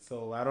paying it.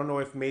 So I don't know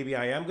if maybe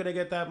I am going to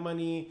get that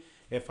money.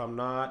 If I'm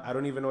not, I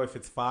don't even know if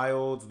it's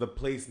filed. The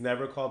place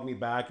never called me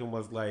back and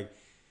was like,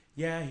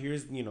 yeah,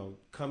 here's,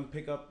 come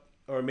pick up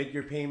or make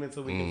your payment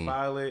so we can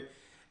file it.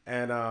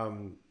 And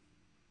I'm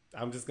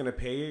just going to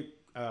pay it,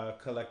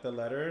 collect the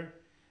letter.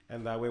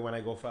 And that way when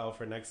I go file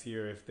for next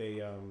year, if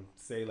they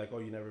say like, oh,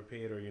 you never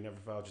paid or you never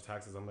filed your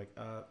taxes, I'm like,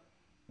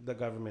 the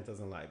government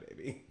doesn't lie,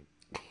 baby.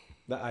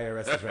 The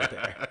IRS is right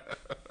there.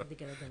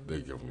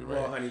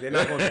 Well, honey, they're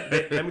not going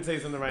to... Let me tell you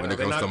something right now.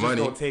 They're not just going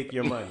to take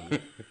your money.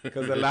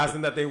 Because the last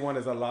thing that they want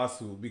is a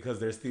lawsuit because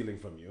they're stealing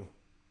from you.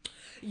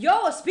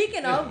 Yo,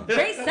 speaking of,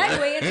 great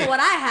segue into what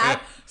I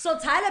have. So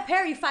Tyler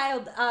Perry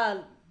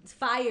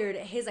fired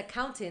his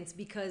accountants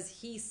because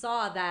he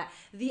saw that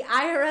the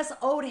IRS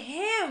owed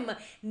him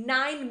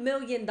 $9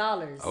 million.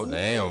 Oh,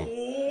 damn.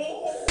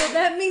 So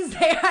that means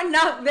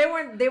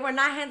they were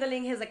not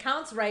handling his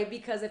accounts right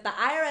because if the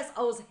IRS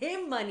owes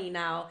him money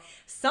now,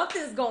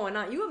 something's going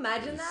on. You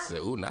imagine that?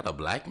 Ooh, not a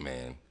black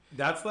man.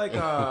 That's like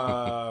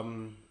I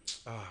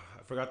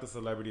forgot the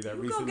celebrity that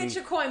recently. Go get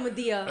your coin,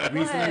 Medea.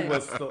 Recently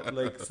was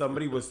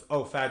somebody was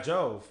Fat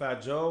Joe.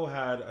 Fat Joe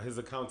had his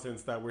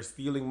accountants that were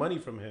stealing money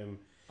from him.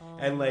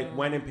 And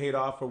went and paid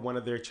off for one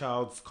of their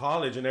child's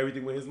college and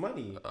everything with his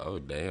money. Oh,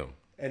 damn.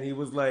 And he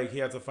was like, he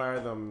had to fire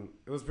them.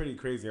 It was pretty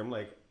crazy. I'm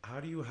like, how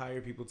do you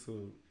hire people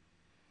to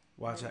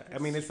watch? I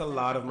mean, it's a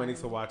lot of money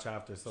to watch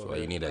after. So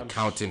you need an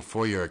accountant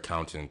for your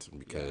accountant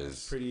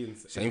because pretty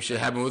same shit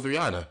happened with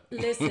Rihanna.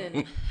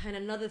 Listen, and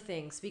another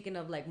thing, speaking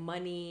of like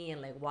money and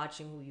like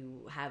watching who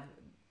you have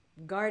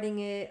guarding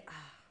it.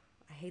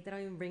 I hate that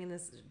I'm even bringing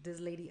this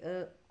lady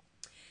up.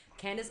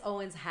 Candace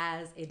Owens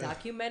has a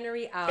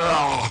documentary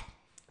out.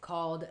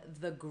 Called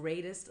The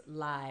Greatest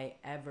Lie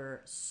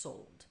Ever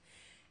Sold.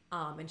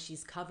 And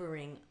she's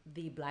covering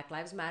the Black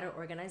Lives Matter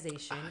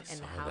organization and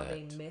how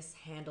they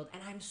mishandled.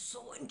 And I'm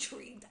so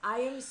intrigued.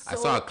 I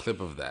saw a clip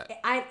of that.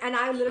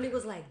 I literally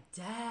was like,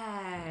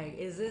 dang,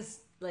 is this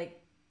like,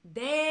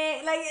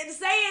 dang, like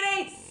say it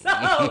ain't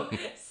so.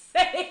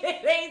 Say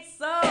it ain't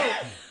so.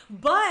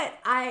 But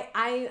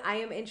I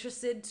am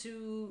interested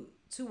to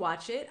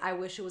watch it. I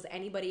wish it was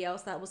anybody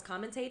else that was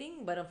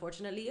commentating, but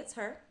unfortunately it's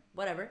her.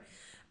 Whatever.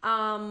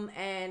 And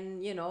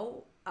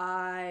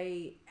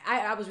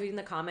I was reading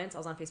the comments. I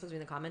was on Facebook reading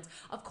the comments.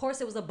 Of course,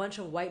 it was a bunch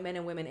of white men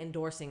and women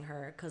endorsing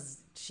her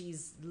because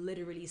she's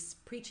literally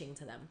preaching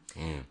to them.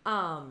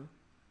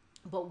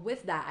 But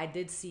with that, I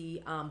did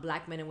see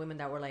black men and women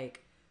that were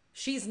like,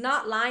 she's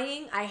not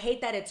lying. I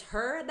hate that it's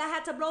her that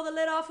had to blow the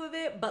lid off of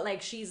it. But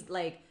like, she's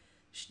like,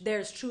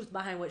 there's truth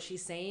behind what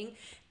she's saying.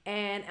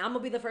 And I'm going to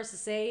be the first to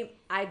say,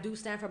 I do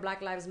stand for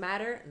Black Lives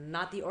Matter,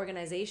 not the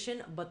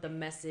organization, but the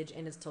message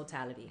in its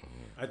totality.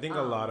 I think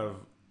a lot of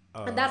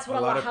and that's what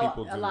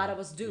a lot of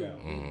us do. Yeah.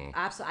 Mm-hmm.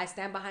 Absolutely, I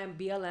stand behind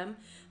BLM.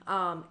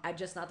 I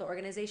just not the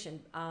organization.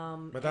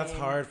 But that's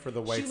hard for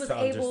the whites to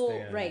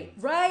understand.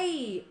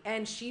 Right,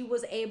 and she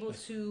was able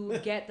to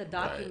get the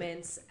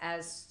documents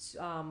as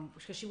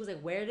because she was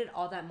like, where did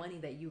all that money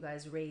that you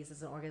guys raised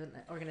as an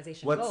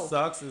organization go? What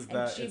sucks is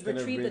that she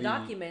retrieved the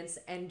documents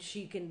and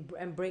she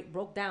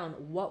broke down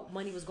what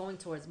money was going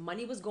towards.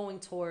 Money was going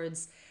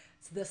towards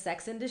the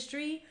sex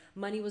industry.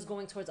 Money was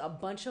going towards a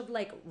bunch of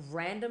like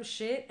random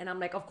shit, and I'm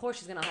like, of course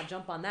she's gonna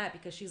jump on that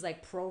because she's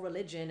like pro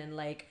religion and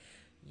like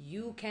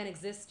you can't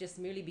exist just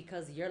merely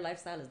because your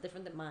lifestyle is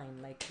different than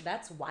mine. Like,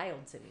 that's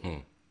wild to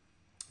me.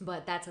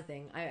 But that's a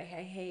thing. I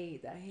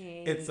hate.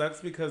 It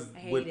sucks because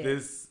with it.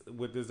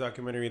 this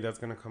documentary that's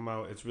gonna come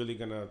out, it's really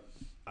gonna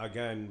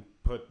again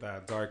put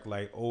that dark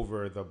light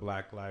over the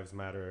Black Lives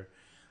Matter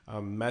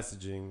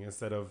messaging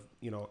instead of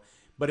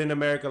But in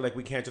America, like,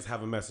 we can't just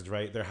have a message,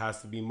 right? There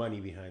has to be money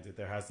behind it.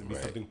 There has to be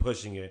something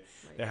pushing it.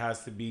 Right. There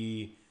has to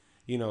be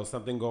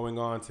something going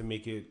on to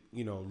make it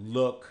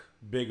look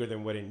bigger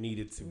than what it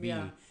needed to be.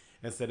 Yeah.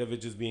 Instead of it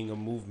just being a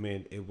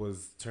movement, it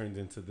was turned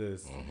into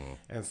this.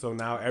 And so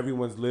now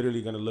everyone's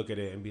literally going to look at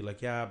it and be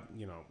like, yeah,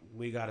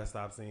 we got to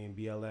stop saying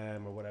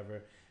BLM or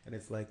whatever. And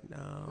it's like,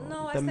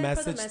 no, the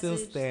message still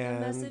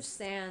stands. The message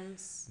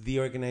stands. The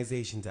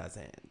organization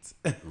doesn't.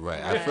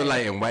 Right. I feel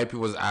like in white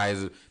people's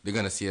eyes, they're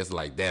going to see us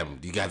like, damn,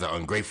 you guys are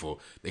ungrateful.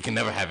 They can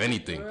never have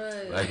anything.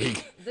 Right.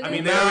 Like, I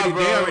mean, they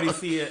already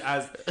see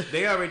us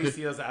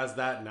as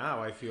that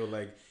now. I feel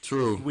like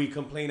true. If we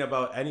complain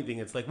about anything,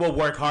 it's like, well,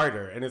 work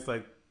harder. And it's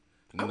like,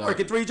 I'm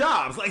working 3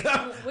 jobs. Like,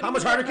 how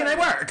much harder can I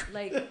work?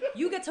 Like,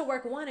 you get to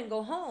work 1 and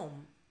go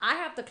home. I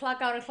have to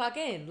clock out and clock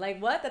in.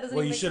 Like, what? That doesn't.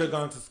 Well, you should have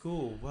gone to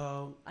school.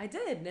 Well, I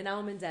did, and now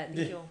I'm in debt.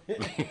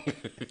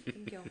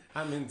 Thank you.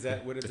 I'm in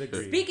debt with a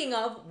degree. Speaking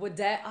of with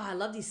debt, I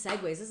love these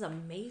segues. This is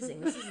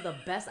amazing. This is the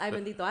best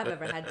Ibendito I've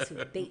ever had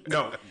to date.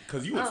 No,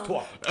 because you was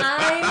taught.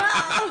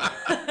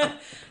 I know.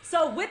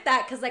 So with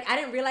that, because like I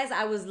didn't realize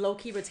I was low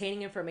key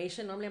retaining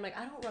information. Normally I'm like,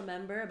 I don't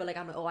remember, but like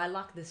I'm like, oh, I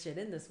locked this shit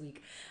in this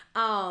week.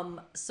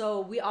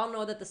 So we all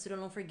know that the student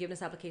loan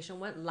forgiveness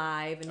application went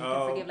live, and you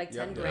can forgive like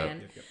 10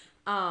 grand. Yep.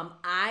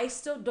 I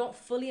still don't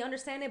fully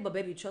understand it, but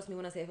baby, trust me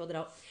when I say I filled it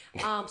out.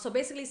 So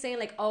basically saying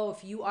like, oh,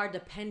 if you are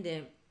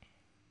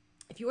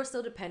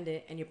still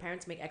dependent and your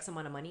parents make X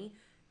amount of money,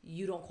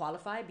 you don't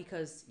qualify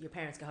because your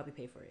parents can help you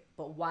pay for it.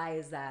 But why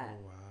is that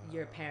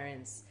your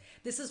parents?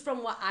 This is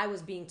from what I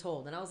was being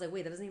told. And I was like,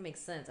 wait, that doesn't even make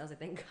sense. I was like,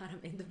 thank God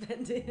I'm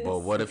independent. But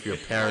what if your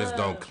parents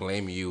don't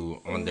claim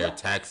you on their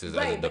taxes as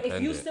a dependent? But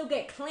if you still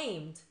get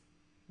claimed,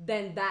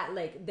 then that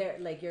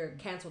you're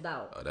canceled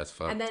out. Oh, that's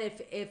fucked. And then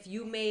if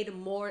you made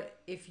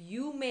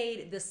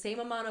the same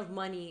amount of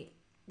money,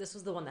 this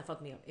was the one that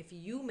fucked me up.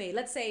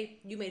 Let's say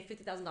you made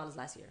 $50,000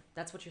 last year.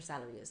 That's what your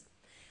salary is.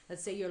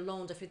 Let's say your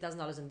loans are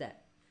 $50,000 in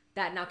debt.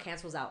 That now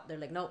cancels out. They're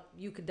like, nope,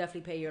 you could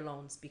definitely pay your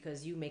loans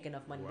because you make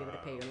enough money to be able to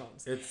pay your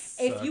loans.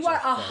 If you are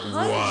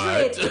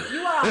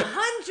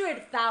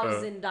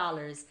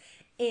 $100,000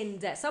 in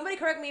debt, somebody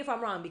correct me if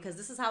I'm wrong because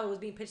this is how it was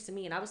being pitched to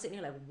me, and I was sitting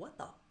here like, what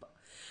the fuck?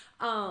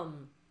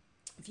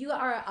 If you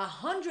are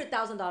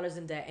 $100,000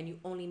 in debt and you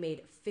only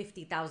made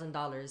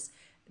 $50,000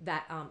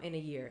 that in a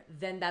year,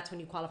 then that's when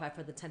you qualify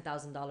for the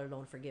 $10,000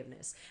 loan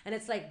forgiveness. And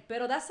it's like,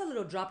 pero that's a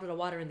little droplet of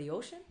water in the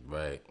ocean,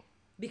 right?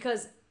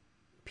 Because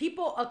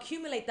people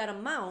accumulate that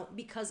amount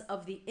because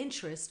of the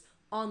interest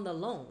on the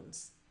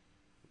loans.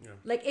 Yeah.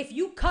 Like if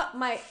you took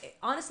my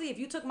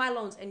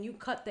loans and you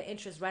cut the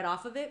interest right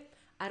off of it,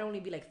 I'd only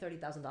be like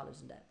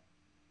 $30,000 in debt.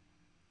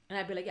 And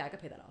I'd be like, yeah, I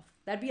could pay that off.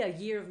 That'd be a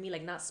year of me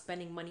like not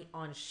spending money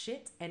on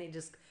shit and it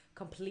just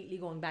completely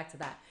going back to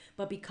that.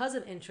 But because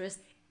of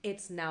interest,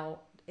 it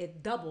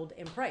doubled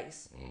in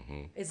price.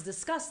 Mm-hmm. It's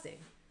disgusting.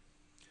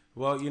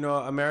 Well,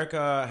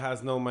 America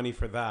has no money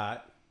for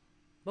that.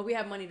 But we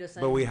have money to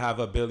send. But we have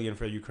 $1 billion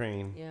for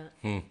Ukraine. Yeah.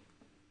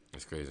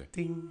 That's crazy.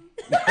 Ding.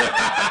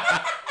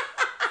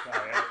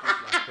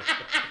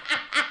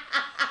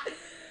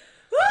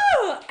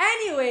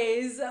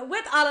 Anyways,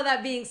 with all of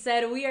that being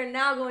said, we are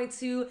now going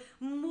to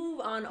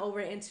move on over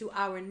into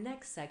our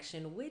next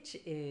section, which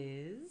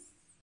is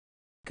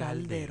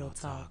Caldero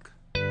Talk.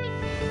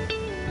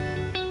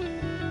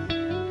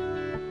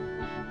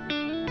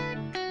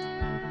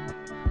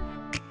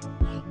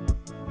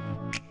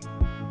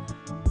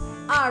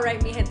 All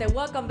right, mi gente,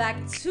 welcome back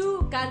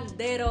to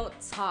Caldero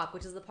Talk,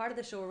 which is the part of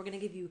the show where we're going to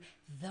give you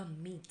the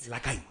meat La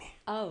carne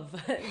of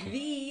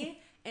the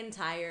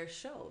entire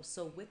show.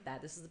 So with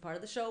that, this is the part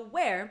of the show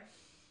where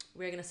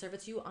we're going to serve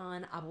it to you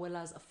on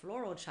Abuela's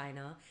Floral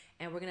China,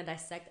 and we're going to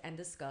dissect and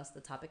discuss the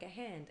topic at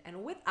hand.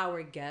 And with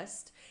our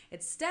guest,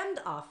 it stemmed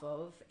off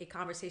of a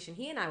conversation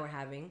he and I were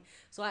having.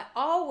 So I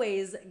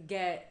always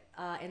get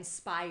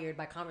inspired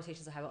by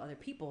conversations I have with other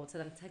people to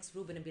then text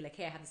Ruben and be like,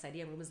 hey, I have this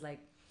idea. And Ruben's like,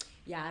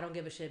 yeah, I don't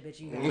give a shit, bitch.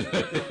 You guys.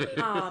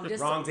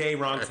 Wrong day,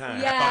 wrong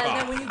time. Yeah,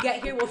 and then when you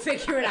get here, we'll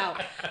figure it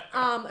out.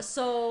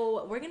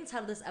 So we're going to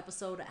title this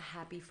episode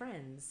Happy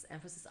Friends.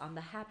 Emphasis on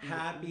the happy.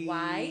 Happy.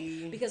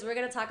 Why? Because we're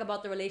going to talk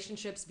about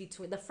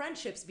the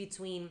friendships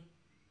between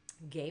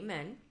gay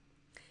men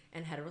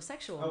and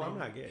heterosexual men. Oh, I'm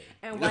not gay.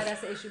 And why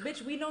that's the issue.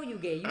 Bitch, we know you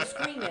gay. You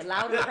scream it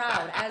loud and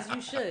proud, as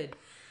you should.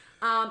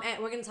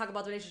 And we're going to talk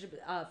about the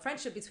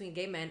friendship between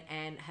gay men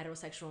and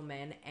heterosexual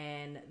men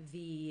and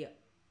the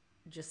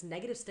just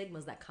negative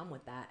stigmas that come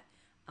with that,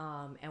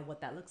 and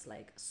what that looks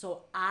like.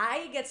 So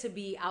I get to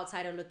be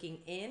outsider looking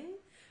in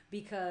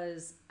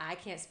because I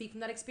can't speak from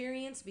that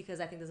experience,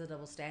 because I think there's a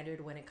double standard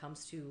when it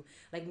comes to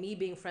like me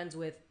being friends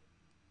with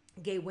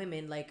gay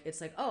women. Like it's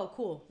like, oh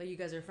cool, like you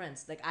guys are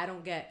friends. Like I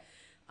don't get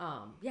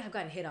I've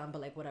gotten hit on, but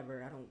like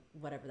whatever,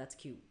 that's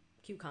cute.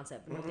 Cute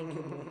concept. No, thank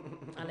you.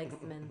 I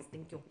like men's.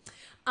 Thank you.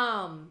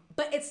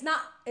 But it's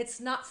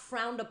not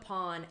frowned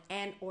upon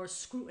and or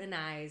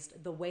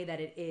scrutinized the way that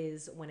it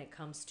is when it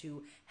comes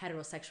to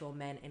heterosexual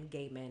men and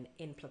gay men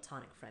in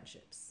platonic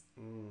friendships.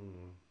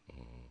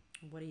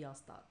 What are y'all's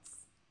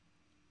thoughts?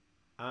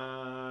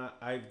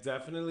 I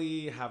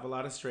definitely have a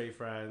lot of straight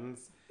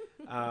friends.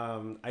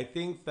 I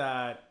think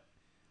that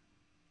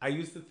I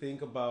used to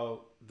think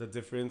about the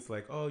difference,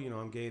 like, oh, you know,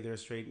 I'm gay, they're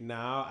straight.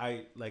 Now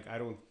I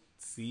don't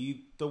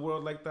see the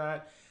world like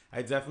that.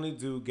 I definitely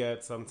do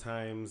get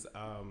sometimes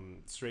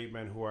straight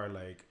men who are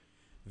like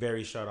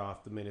very shut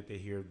off the minute they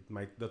hear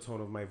the tone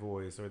of my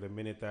voice or the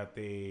minute that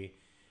they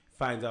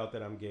find out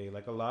that I'm gay.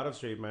 Like a lot of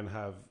straight men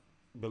have,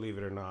 believe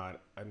it or not,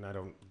 and I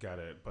don't get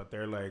it, but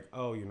they're like,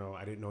 oh, you know,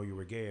 I didn't know you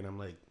were gay, and I'm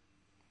like,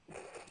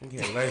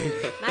 okay,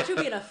 like Not you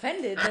being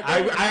offended. But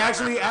I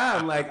actually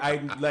am like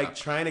I like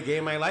trying to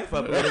gain my life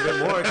up a little bit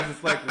more because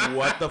it's like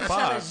what the fuck,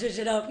 trying to zhuzh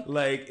it up.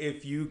 like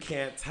if you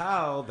can't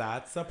tell,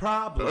 that's a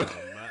problem.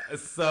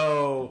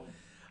 So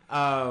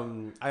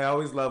I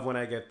always love when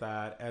I get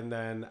that, and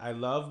then I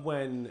love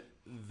when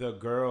the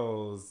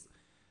girls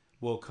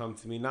will come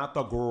to me, not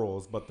the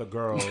girls, but the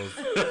girls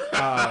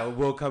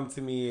will come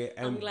to me,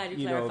 and I'm glad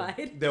you know,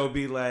 clarified. they'll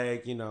be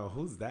like, you know,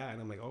 who's that?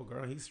 And I'm like, oh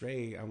girl, he's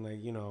straight. I'm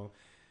like, you know,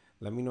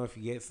 let me know if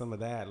you get some of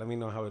that. Let me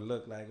know how it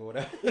looked like or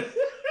whatever.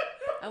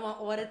 I want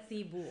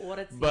orati boo,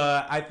 orati.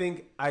 But I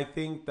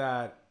think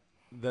that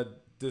the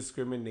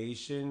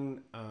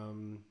discrimination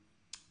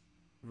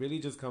really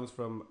just comes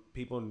from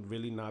people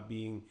really not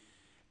being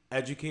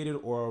educated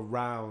or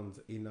around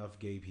enough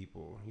gay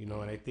people, you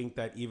know. And I think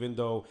that even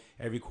though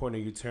every corner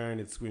you turn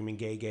it's screaming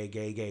gay, gay,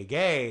 gay, gay,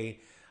 gay,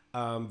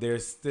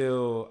 there's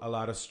still a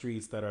lot of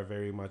streets that are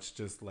very much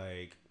just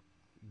like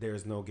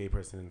there's no gay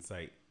person in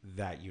sight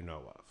that you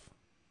know of.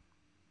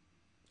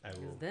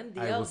 Them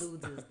DL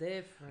dudes is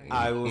different.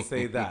 I will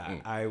say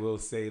that. I will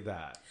say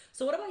that.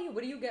 So what about you?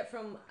 What do you get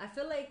from? I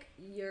feel like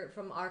you're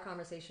from our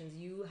conversations.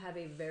 You have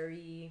a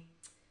very,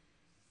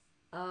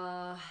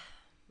 I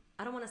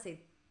don't want to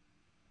say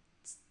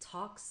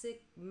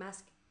toxic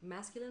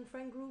masculine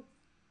friend group.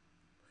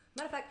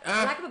 Matter of fact, for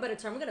lack of a better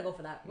term, we're gonna go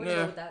for that. We're gonna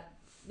go with that.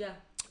 Yeah.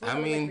 I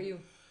mean, for you?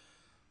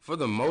 For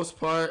the most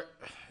part,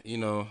 you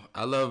know,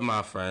 I love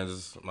my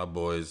friends, my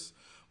boys,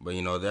 but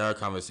you know, there are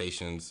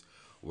conversations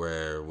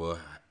where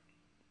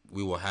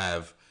we will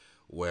have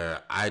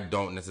where I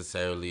don't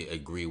necessarily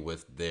agree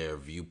with their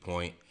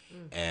viewpoint,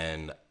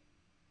 and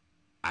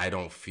I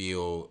don't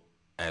feel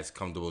as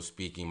comfortable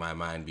speaking my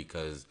mind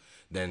because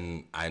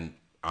then I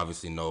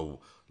obviously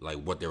know like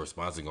what their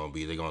response is gonna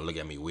be. They're gonna look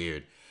at me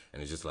weird,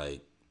 and it's just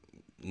like,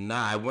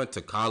 nah. I went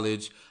to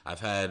college. I've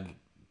had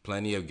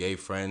plenty of gay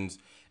friends,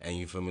 and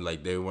you feel me,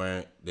 like they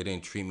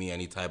didn't treat me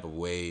any type of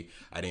way.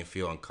 I didn't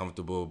feel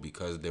uncomfortable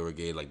because they were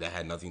gay. Like that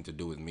had nothing to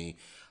do with me.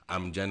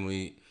 I'm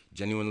genuinely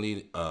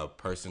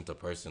person to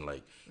person.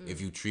 Like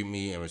if you treat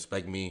me and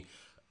respect me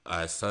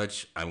as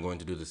such, I'm going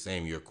to do the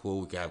same. You're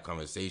cool. We can have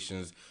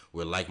conversations.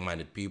 We're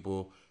like-minded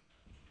people.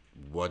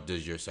 What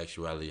does your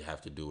sexuality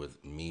have to do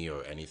with me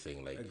or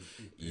anything? Like,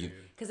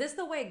 because it's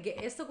the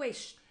way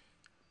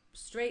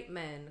straight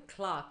men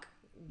clock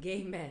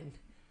gay men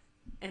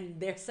and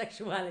their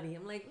sexuality.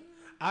 I'm like,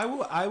 I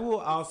will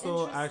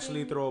also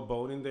actually throw a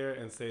bone in there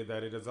and say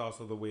that it is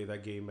also the way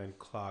that gay men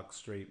clock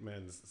straight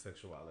men's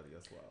sexuality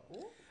as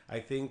well. Ooh. I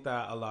think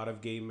that a lot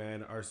of gay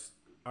men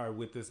are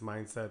with this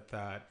mindset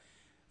that,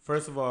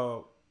 first of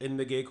all, in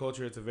the gay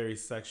culture, it's a very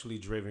sexually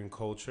driven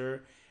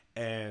culture,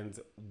 and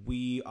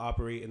we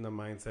operate in the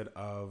mindset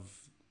of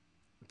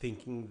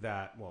thinking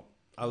that, well,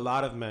 a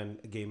lot of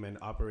gay men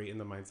operate in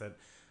the mindset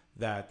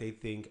that they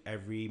think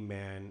every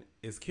man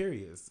is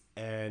curious.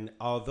 And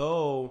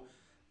although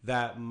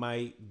that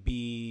might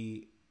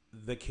be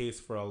the case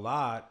for a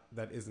lot,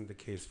 that isn't the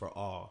case for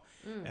all.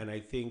 And I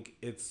think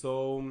it's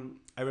so,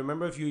 I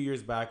remember a few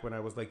years back when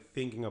I was like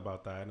thinking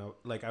about that, and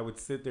I would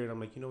sit there and I'm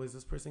like, you know, is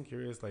this person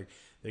curious? Like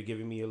they're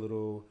giving me a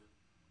little,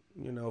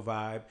 you know,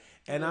 vibe.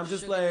 And I'm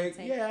just like,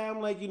 yeah,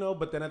 I'm like, you know,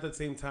 but then at the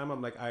same time,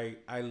 I'm like,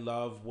 I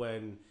love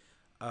when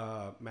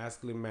a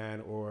masculine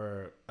man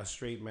or a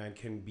straight man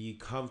can be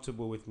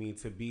comfortable with me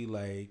to be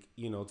like,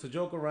 you know, to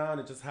joke around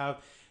and just have,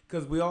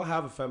 because we all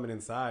have a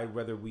feminine side,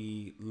 whether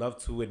we love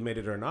to admit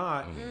it or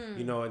not,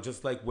 you know, and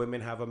just like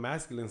women have a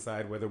masculine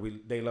side, whether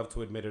they love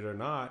to admit it or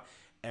not.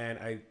 And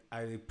I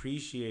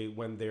appreciate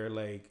when they're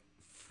like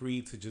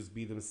free to just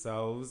be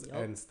themselves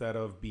instead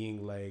of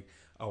being like,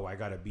 oh, I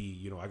gotta be,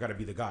 you know, I gotta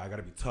be the guy, I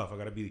gotta be tough, I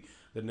gotta be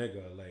the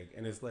nigga. Like,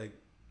 and it's like,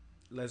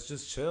 let's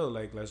just chill.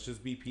 Like, let's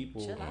just be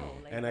people. Chill out,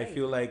 like, and I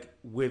feel like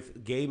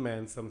with gay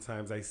men,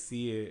 sometimes I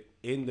see it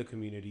in the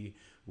community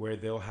where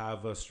they'll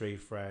have a straight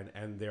friend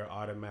and their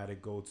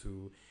automatic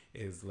go-to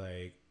is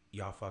like,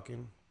 y'all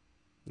fucking?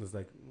 It's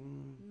like,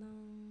 no.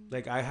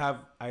 Like I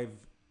have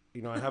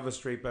a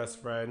straight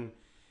best friend,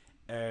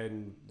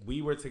 and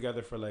we were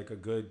together for like a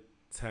good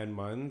 10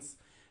 months,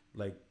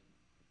 like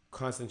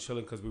constant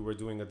chilling because we were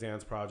doing a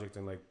dance project,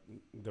 and like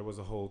there was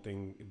a whole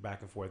thing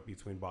back and forth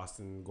between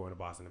Boston, going to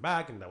Boston and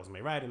back, and that was my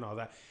ride and all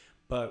that.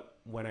 But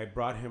when I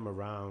brought him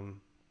around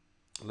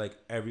like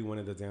everyone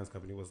in the dance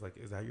company was like,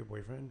 "Is that your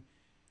boyfriend?"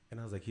 And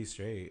I was like, "He's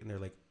straight." And they're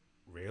like,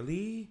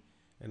 "Really?"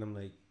 And I'm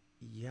like,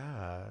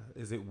 "Yeah."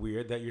 Is it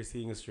weird that you're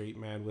seeing a straight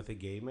man with a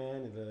gay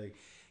man? And they're like,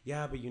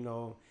 "Yeah, but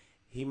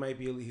he might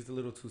be he's a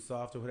little too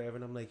soft or whatever."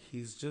 And I'm like,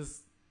 "He's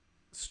just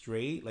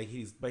straight. Like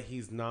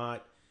he's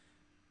not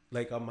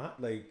like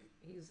like."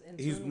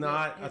 He's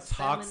not a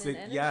toxic.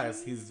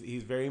 Yes,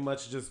 he's very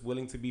much just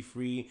willing to be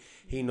free.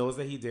 He knows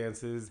that he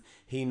dances.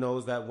 He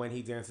knows that when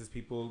he dances,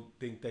 people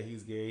think that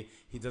he's gay.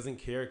 He doesn't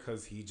care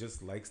because he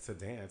just likes to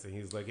dance. And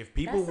he's like, if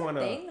people want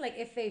to, like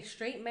if a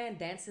straight man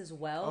dances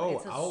well,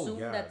 it's assumed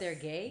yes. that they're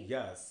gay.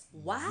 Yes.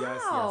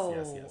 Wow.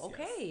 Yes.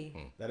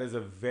 Okay. That is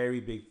a very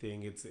big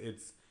thing. It's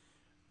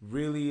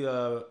really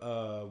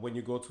when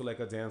you go to like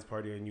a dance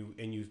party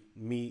and you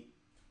meet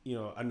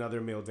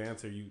another male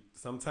dancer, you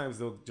sometimes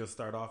they'll just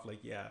start off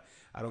like, yeah,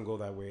 I don't go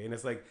that way. And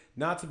it's like,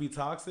 not to be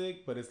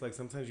toxic, but it's like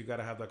sometimes you got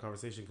to have that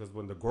conversation, because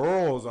when the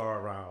girls are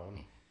around,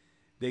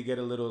 they get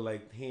a little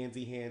like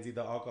handsy,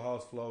 the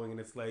alcohol's flowing, and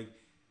it's like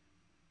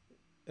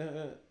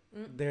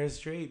they're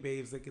straight,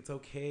 babes, like it's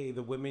okay,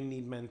 the women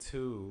need men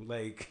too,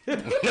 like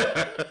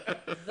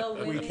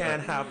we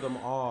can't have them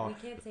all, we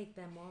can't take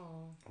them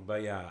all.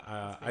 but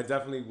yeah, I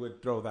definitely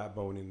would throw that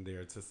bone in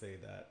there to say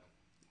that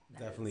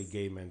definitely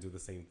gay men do the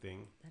same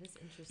thing. That is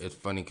interesting. It's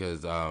funny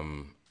because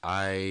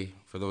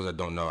for those that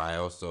don't know, I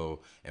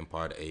also am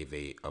part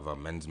of a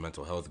men's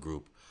mental health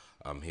group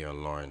here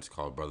in Lawrence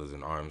called Brothers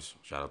in Arms.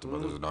 Shout out to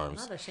Brothers in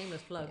Arms. Not a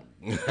shameless plug.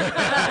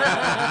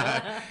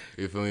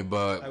 You feel me?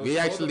 But we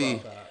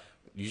actually,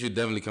 you should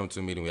definitely come to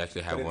a meeting. We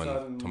actually have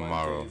one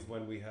tomorrow. Mondays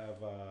when we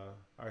have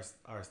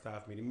our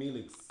staff meeting.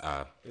 Melix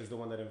is the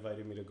one that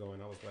invited me to go,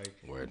 and I was like,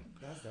 word.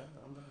 That's that.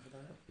 I'm down for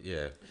that.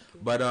 Yeah,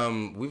 but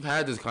we've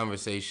had this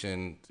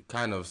conversation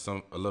kind of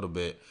a little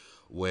bit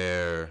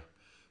where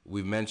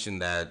we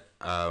mentioned that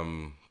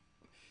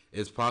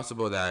it's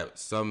possible that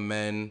some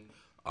men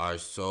are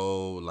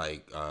so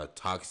like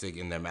toxic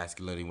in their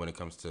masculinity when it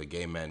comes to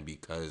gay men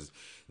because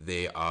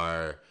they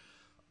are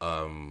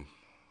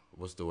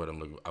what's the word I'm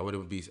looking for? I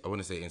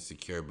wouldn't say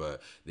insecure,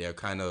 but they're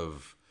kind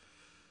of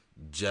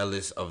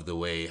jealous of the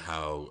way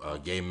how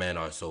gay men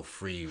are so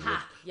free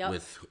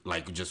with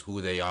like just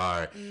who they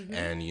are,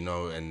 and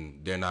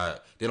and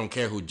they don't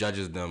care who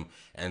judges them,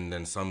 and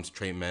then some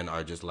straight men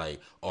are just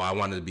like, oh, I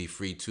want to be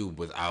free too,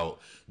 without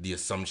the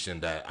assumption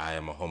that I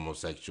am a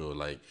homosexual,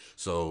 like,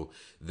 so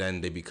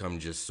then they become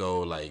just so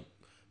like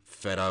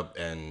fed up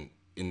and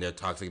in their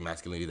toxic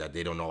masculinity that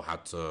they don't know how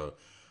to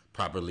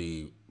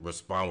properly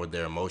respond with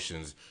their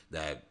emotions,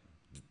 that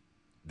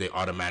they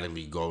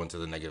automatically go into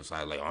the negative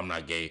side, like, oh, I'm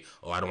not gay,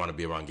 oh, I don't want to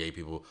be around gay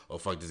people, oh,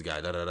 fuck this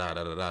guy, da da da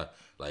da da da.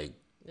 Like,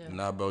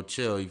 nah, bro,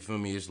 chill. You feel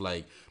me? It's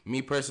like,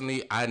 me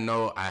personally, I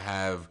know I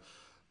have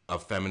a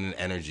feminine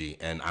energy,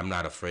 and I'm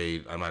not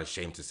afraid, I'm not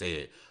ashamed to say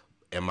it.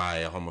 Am I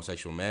a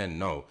homosexual man?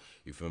 No.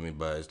 You feel me?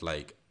 But it's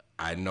like,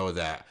 I know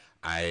that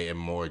I am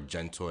more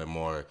gentle and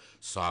more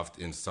soft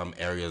in some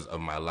areas of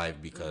my life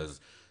because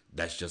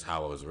that's just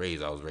how I was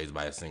raised. I was raised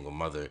by a single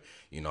mother.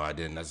 I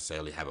didn't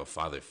necessarily have a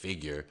father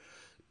figure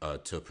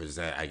to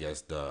present, I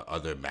guess, the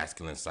other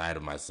masculine side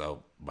of myself,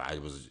 but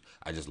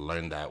I just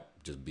learned that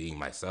just being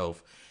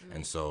myself,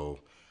 and so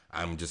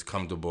I'm just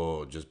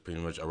comfortable just pretty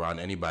much around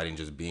anybody and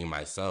just being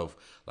myself.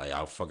 Like,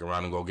 I'll fuck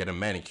around and go get a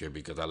manicure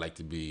because I like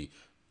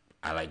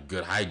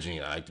good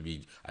hygiene. I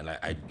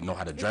know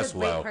how to dress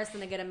well. He's a great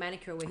person to get a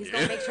manicure with. He's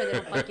gonna make sure they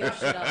don't fuck your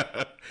shit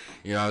up.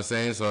 You know what I'm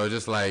saying? So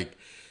just like,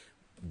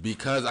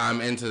 because I'm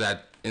into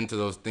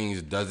those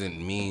things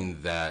doesn't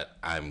mean that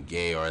I'm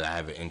gay or that I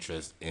have an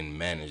interest in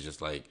men. It's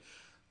just like,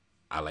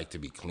 I like to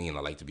be clean.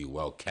 I like to be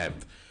well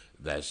kept.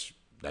 That's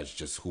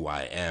just who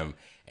I am.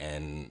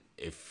 And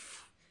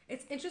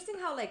it's interesting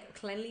how like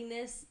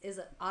cleanliness is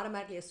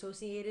automatically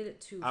associated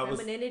to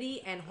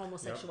femininity and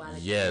homosexuality.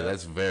 Yeah,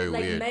 that's very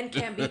weird. Like, men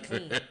can't be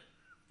clean.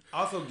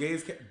 Also,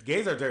 gays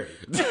are dirty.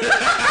 So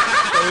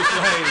it's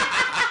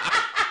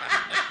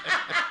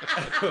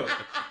like,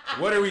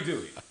 what are we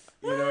doing?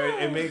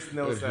 It makes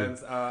no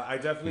sense. I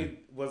definitely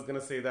was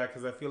gonna say that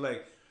because I feel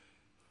like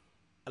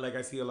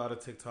I see a lot of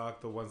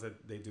TikTok, the ones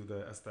that they do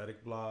the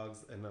aesthetic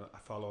blogs, and I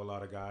follow a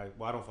lot of guys.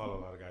 Well, I don't follow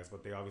a lot of guys,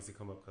 but they obviously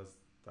come up because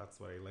that's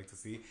what I like to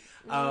see.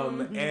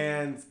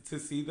 And to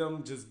see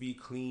them just be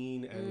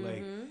clean and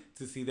like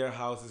to see their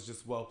house is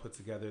just well put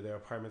together, their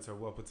apartments are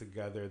well put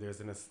together. There's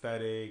an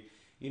aesthetic,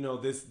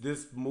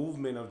 this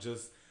movement of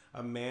just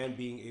a man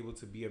being able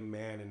to be a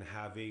man and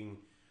having.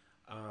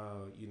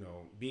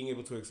 Being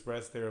able to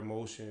express their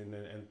emotion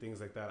and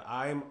things like that.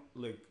 I'm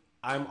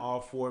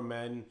all for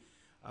men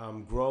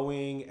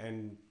growing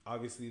and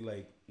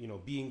obviously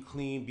being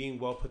clean, being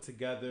well put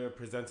together,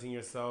 presenting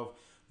yourself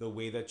the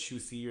way that you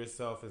see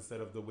yourself instead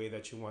of the way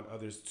that you want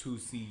others to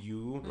see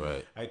you.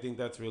 Right. I think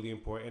that's really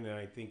important, and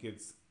I think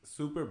it's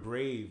super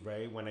brave,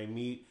 right? When I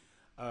meet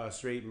a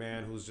straight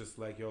man who's just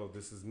like, yo,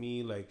 this is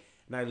me,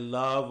 and I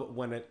love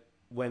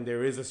when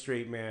there is a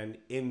straight man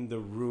in the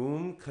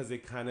room, because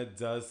it kind of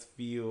does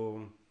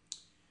feel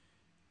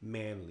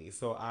manly.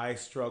 So I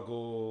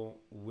struggle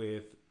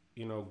with,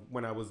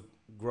 when I was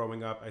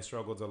growing up, I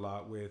struggled a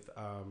lot with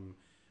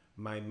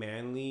my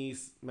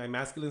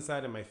masculine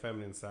side and my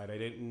feminine side. I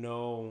didn't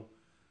know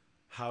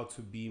how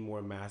to be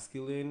more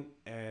masculine,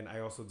 and I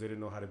also didn't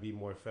know how to be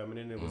more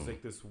feminine. It was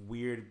like this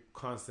weird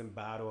constant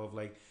battle of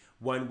like,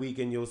 one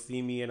weekend you'll see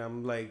me and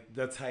I'm like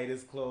the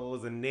tightest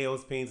clothes and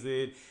nails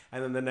painted,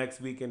 and then the next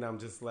weekend I'm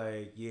just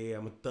like, yeah,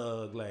 I'm a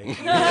thug, like,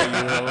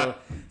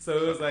 So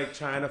it was like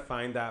trying to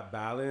find that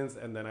balance,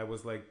 and then I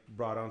was like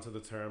brought onto the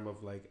term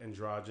of like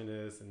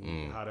androgynous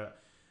and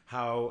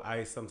how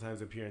I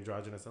sometimes appear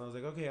androgynous, and I was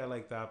like, okay, I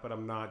like that, but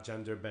I'm not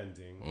gender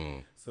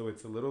bending. So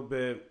it's a little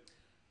bit.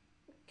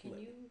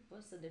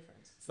 What's the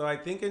difference? So I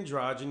think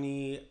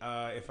androgyny,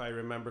 if I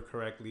remember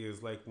correctly,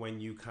 is like when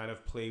you kind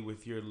of play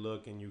with your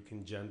look and you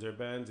can gender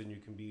bend and you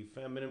can be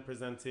feminine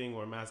presenting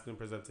or masculine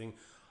presenting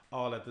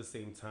all at the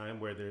same time,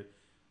 where they're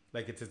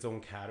like it's its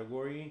own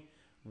category.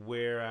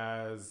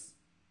 Whereas,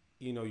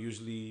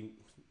 usually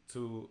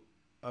to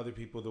other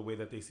people, the way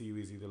that they see you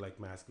is either like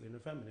masculine or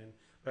feminine.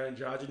 But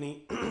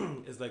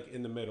androgyny is like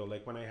in the middle.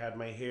 Like when I had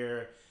my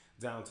hair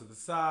down to the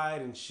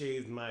side and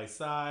shaved my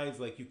sides,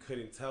 like you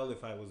couldn't tell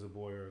if I was a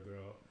boy or a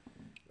girl,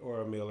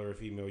 or a male or a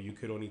female. You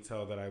could only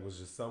tell that I was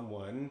just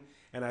someone.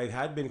 And I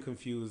had been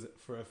confused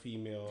for a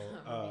female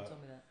You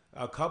told me that.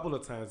 a couple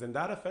of times, and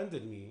that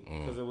offended me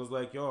because it was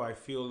like, yo, I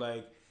feel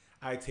like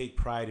I take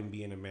pride in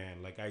being a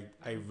man. Like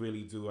I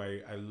really do.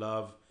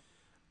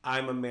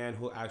 I'm a man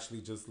who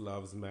actually just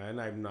loves men.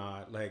 I'm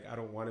not like, I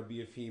don't want to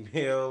be a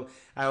female.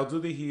 I'll do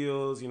the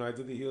heels. I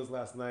did the heels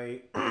last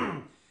night.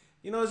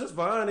 It's just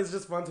fun. It's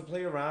just fun to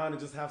play around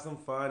and just have some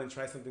fun and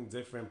try something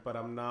different. But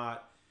I'm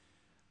not,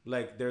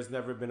 like, there's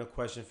never been a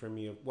question for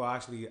me. Well,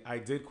 actually, I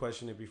did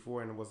question it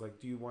before, and it was like,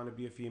 do you want to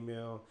be a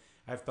female?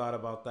 I've thought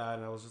about that,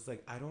 and I was just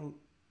like, I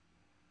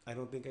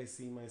don't think I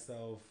see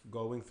myself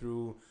going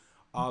through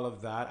all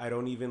of that. I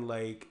don't even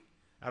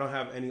I don't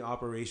have any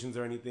operations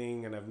or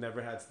anything, and I've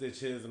never had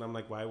stitches, and I'm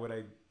like, why would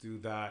I do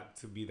that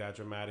to be that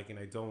dramatic? And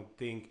I don't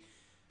think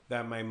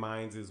that my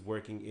mind is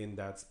working in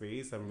that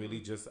space. I'm really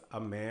just a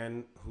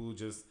man who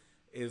just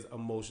is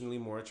emotionally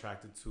more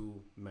attracted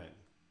to men.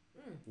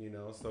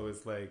 So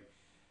it's like,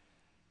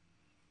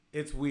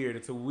 it's weird.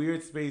 It's a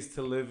weird space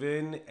to live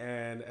in,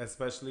 and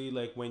especially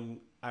like when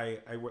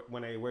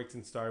when I worked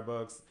in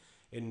Starbucks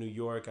in New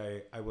York,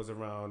 I was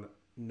around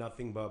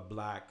nothing but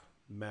black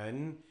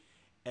men,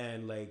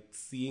 and like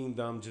seeing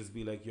them just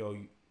be like, yo,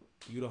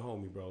 you the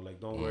homie, bro.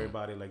 Like, don't worry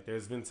about it. Like,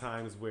 there's been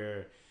times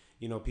where,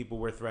 people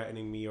were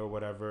threatening me or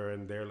whatever,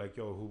 and they're like,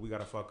 yo, who we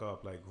gotta fuck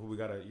up? Like, who we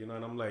gotta, and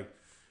I'm like,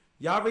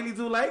 y'all really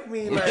do like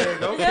me.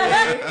 Like,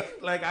 okay.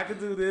 Like, I could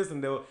do this.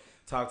 And they'll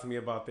talk to me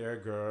about their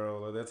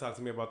girl, or they'll talk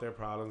to me about their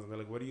problems. And they're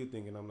like, what do you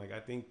think? And I'm like, I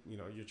think,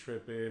 you're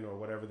tripping, or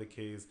whatever the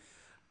case.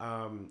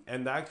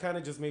 And that kind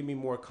of just made me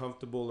more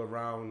comfortable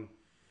around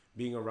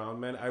being around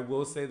men. I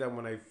will say that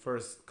when I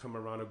first come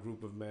around a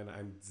group of men,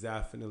 I'm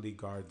definitely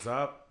guards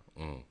up.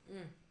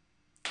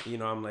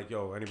 I'm like,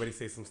 yo, anybody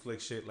say some slick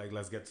shit, like,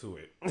 let's get to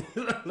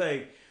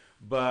it.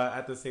 But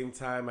at the same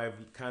time,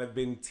 I've kind of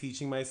been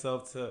teaching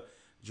myself to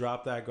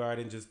drop that guard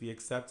and just be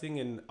accepting,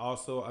 and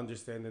also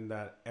understanding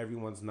that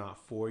everyone's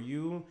not for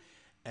you.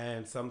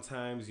 And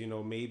sometimes,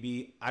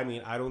 maybe, I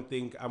don't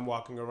think I'm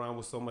walking around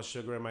with so much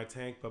sugar in my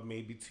tank, but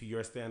maybe to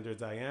your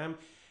standards I am.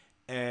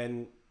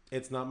 And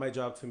it's not my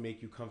job to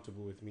make you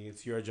comfortable with me.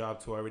 It's your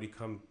job to already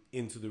come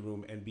into the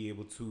room and be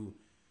able to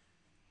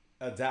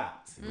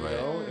adapt,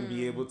 and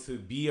be able to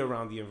be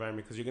around the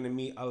environment, because you're going to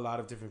meet a lot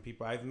of different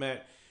people. I've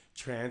met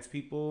trans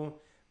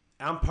people.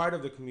 I'm part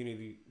of the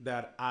community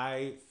that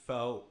I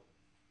felt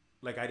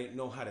like I didn't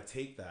know how to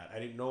take that. I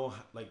didn't know,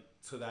 like,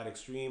 to that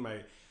extreme. I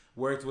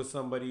worked with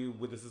somebody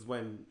this is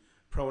when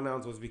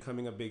pronouns was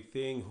becoming a big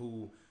thing,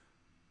 who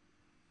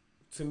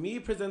to me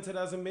presented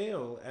as a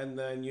male, and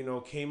then,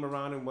 came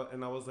around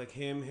and I was like,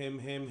 him,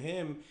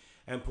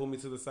 and pulled me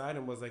to the side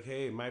and was like,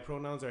 hey, my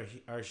pronouns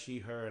are she,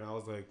 her. And I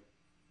was like,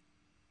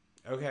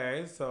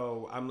 okay.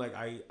 So I'm like,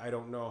 I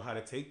don't know how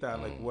to take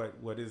that. Like,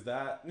 what is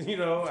that?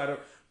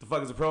 The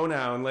fuck is a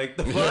pronoun? Like,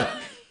 the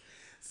fuck?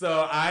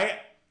 So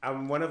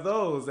I'm one of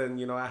those,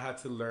 and, I had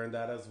to learn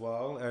that as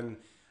well. And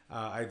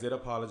I did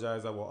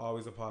apologize. I will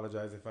always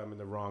apologize if I'm in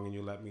the wrong and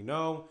you let me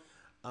know.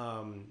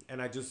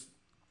 And I just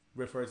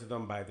refer to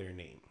them by their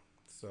name.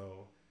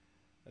 So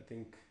I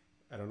think,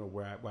 I don't know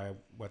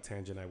what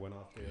tangent I went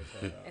off there.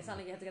 But, It's not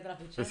like you have to get that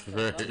off your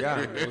chest. yeah,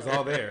 it was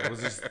all there. It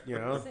was just, Sitting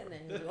there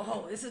and you go,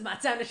 oh, this is my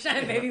time to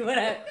shine, baby,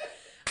 whatever.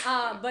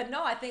 But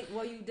no, I think,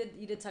 well, you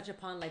did touch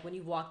upon, like, when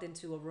you walked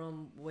into a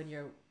room,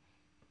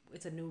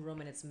 it's a new room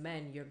and it's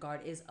men, your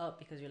guard is up,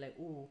 because you're like,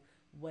 ooh,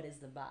 what is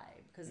the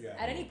vibe? Because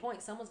at any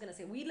point, someone's going to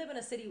say, we live in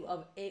a city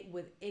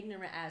with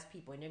ignorant ass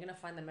people, and you're going to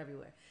find them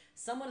everywhere.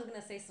 Someone is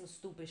going to say some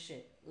stupid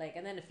shit. Like,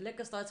 and then if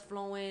liquor starts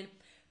flowing,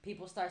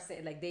 people start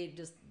saying like they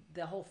just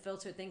the whole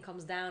filter thing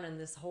comes down, and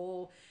this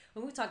whole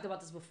when we talked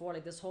about this before,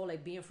 like this whole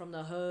like being from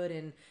the hood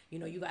and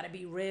you got to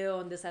be real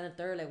and this and the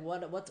third, like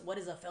what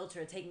is a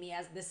filter? Take me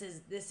as this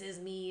is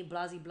me,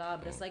 blah blah.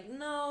 But it's like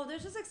no,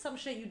 there's just like some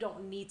shit you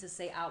don't need to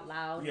say out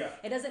loud. Yeah.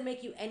 It doesn't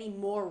make you any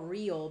more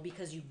real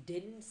because you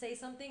didn't say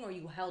something or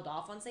you held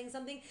off on saying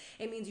something.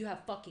 It means you have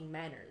fucking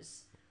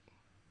manners.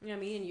 You know what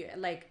I mean? And you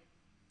like,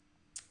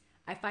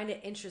 I find it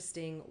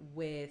interesting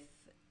with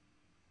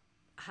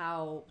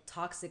how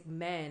toxic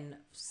men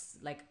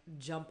like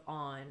jump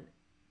on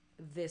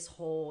this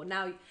whole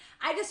now.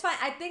 I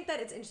think that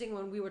it's interesting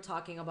when we were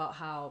talking about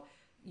how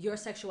your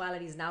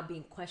sexuality is now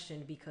being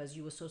questioned because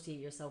you associate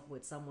yourself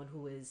with someone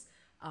who is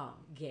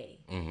gay.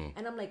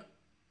 And I'm like,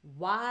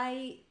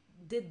 why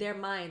did their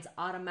minds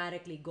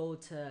automatically go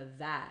to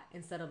that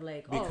instead of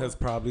like Because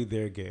probably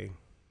they're gay.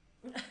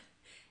 because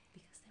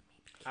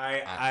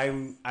they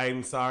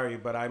I'm sorry,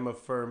 but I'm a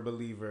firm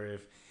believer.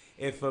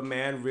 If a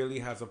man really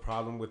has a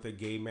problem with a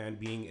gay man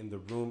being in the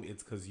room,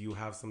 it's because you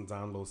have some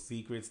down low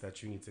secrets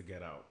that you need to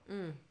get out.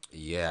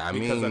 Yeah,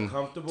 Because a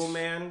comfortable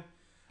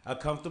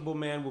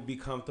man will be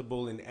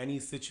comfortable in any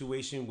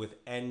situation with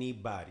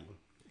anybody.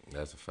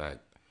 That's a fact.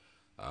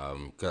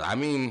 Cause I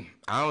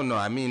don't know.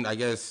 I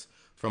guess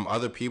from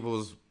other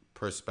people's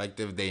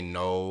perspective, they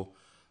know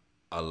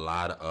a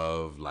lot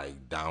of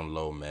like down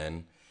low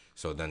men.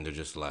 So then they're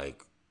just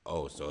like,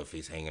 oh, so if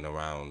he's hanging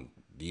around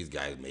these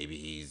guys, maybe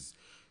he's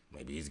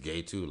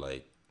gay too.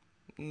 Like,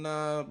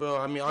 nah, bro.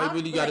 I mean, all you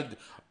really gotta.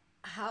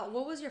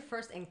 What was your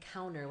first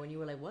encounter when you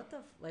were like, what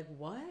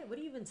are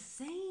you even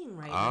saying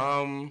right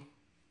now?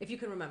 If you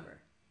can remember.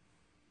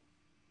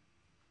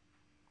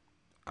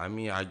 I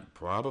mean, I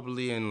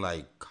probably in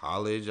like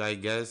college, I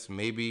guess,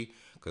 maybe,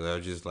 because I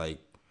was just like,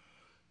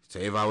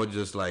 say if I would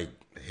just like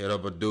hit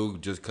up a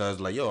dude just cause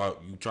like, yo,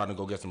 you trying to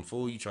go get some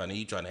food, you trying to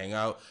eat, trying to hang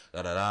out,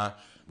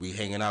 we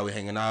hanging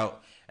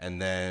out,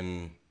 and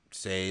then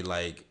say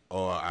like,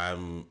 oh,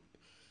 I'm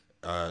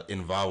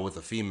involved with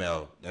a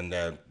female, and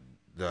then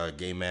the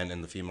gay man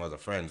and the female are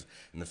friends,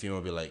 and the female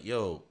will be like,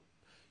 yo,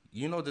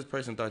 this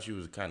person thought you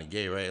was kind of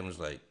gay, right? I'm just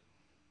like,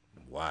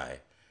 why?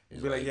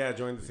 Be like, yeah,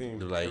 join the team.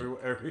 Like,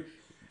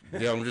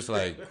 yeah, I'm just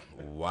like,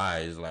 why?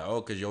 It's like,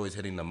 oh, because you're always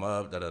hitting them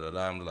up,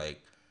 I'm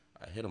like,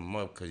 I hit him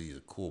up because he's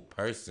a cool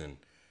person.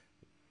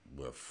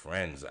 We're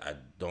friends. I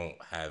don't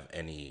have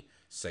any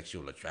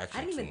sexual attraction.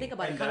 I didn't even think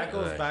about it. That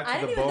goes back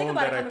I to didn't the even think bone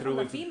about it that I coming threw from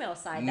the into. female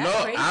side.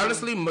 That's crazy.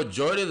 Honestly,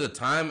 majority of the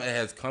time it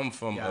has come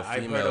from a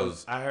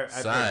female's I've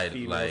side. heard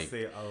females like,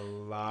 say a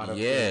lot of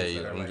yeah, things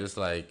that are I'm like, just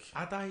like,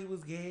 I thought he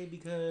was gay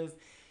because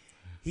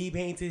he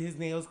painted his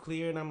nails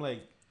clear, and I'm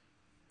like,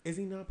 is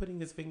he not putting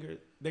his finger?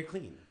 They're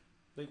clean.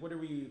 Like, what are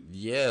we?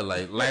 yeah,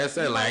 like I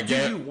said, like, do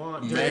you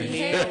want red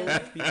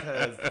nails?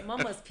 Because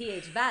Mama's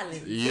pH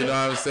balance. you know what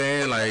I'm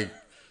saying? Like,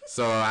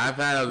 so I've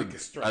had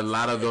a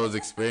lot of those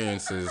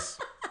experiences,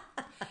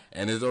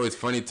 and it's always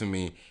funny to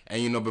me.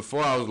 And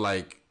before I was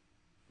like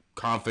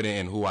confident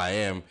in who I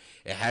am,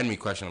 it had me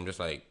question. I'm just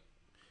like,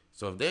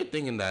 so if they're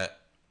thinking that,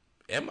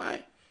 am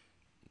I?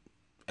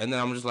 And then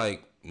I'm just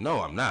like, no,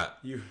 I'm not.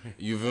 You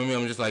feel me?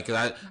 I'm just like,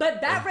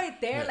 But that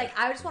right there, like,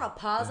 I just want to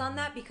pause on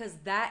that because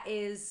that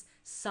is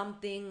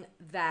something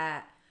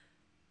that,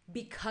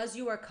 because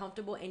you are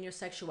comfortable in your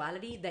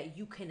sexuality, that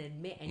you can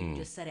admit, and you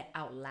just said it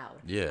out loud.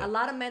 Yeah. A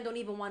lot of men don't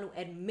even want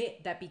to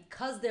admit that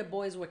because their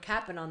boys were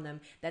capping on them,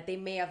 that they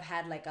may have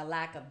had like a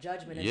lack of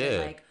judgment and say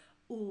like,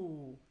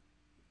 ooh,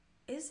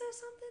 is there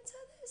something to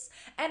this?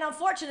 And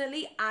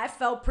unfortunately, I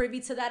fell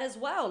privy to that as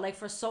well. Like,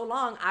 for so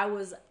long, I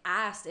was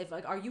asked if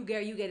like, are you gay? Are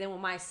you gay? Then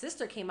when my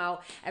sister came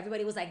out,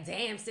 everybody was like,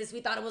 damn, sis,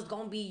 we thought it was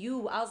gonna be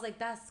you. I was like,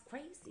 that's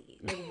crazy.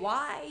 Like,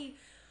 why?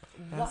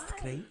 That's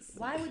crazy.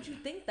 Why would you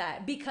think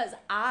that? Because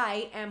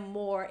I am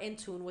more in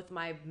tune with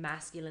my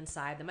masculine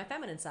side than my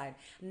feminine side.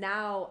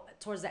 Now,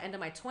 towards the end of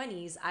my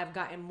 20s, I've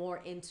gotten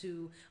more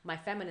into my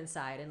feminine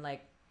side and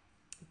like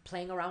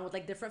playing around with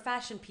like different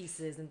fashion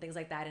pieces and things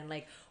like that, and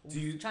like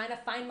trying to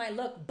find my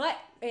look. But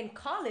in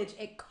college,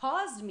 it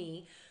caused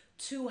me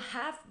to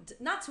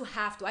not to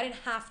have to, I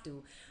didn't have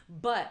to,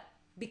 but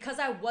because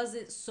I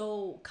wasn't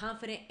so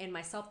confident in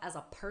myself as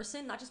a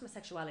person, not just my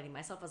sexuality,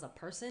 myself as a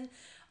person,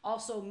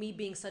 also me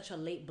being such a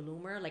late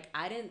bloomer, like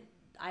I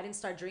didn't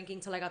start drinking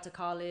till I got to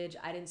college.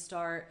 I didn't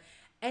start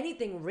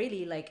anything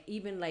really, like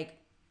even like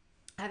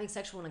having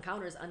sexual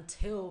encounters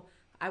until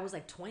I was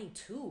like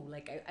 22.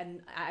 Like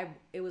I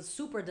it was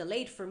super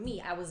delayed for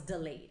me. I was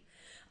delayed.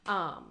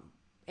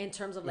 In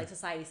terms of like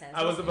society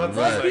standards. I was about to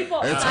most say,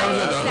 people in terms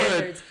of the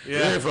hood,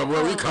 yeah, from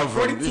where we come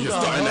from, you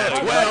starting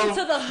at 12. According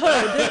to the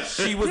hood,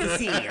 she was a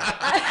senior.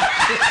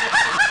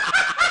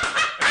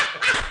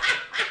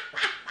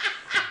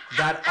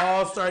 That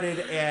all started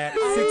at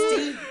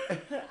 16.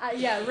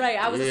 yeah, right.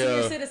 I was a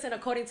senior citizen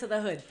according to the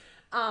hood.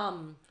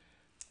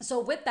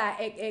 So with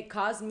that, it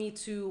caused me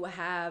to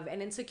have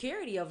an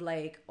insecurity of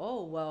like,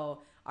 oh,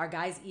 well, are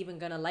guys even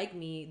gonna like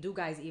me? Do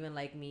guys even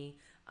like me?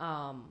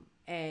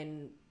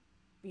 And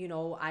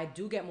I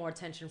do get more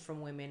attention from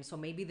women. So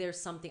maybe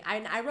there's something.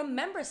 I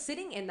remember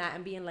sitting in that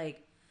and being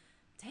like,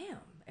 damn,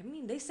 I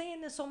mean, they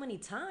saying this so many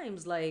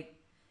times. Like,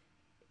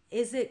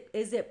 is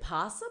it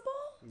possible?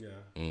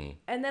 Yeah.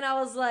 And then I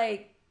was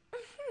like,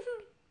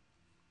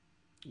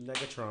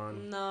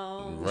 Negatron.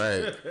 no.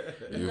 Right.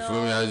 You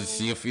feel me? I just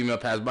see a female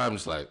pass by. I'm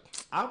just like,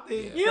 I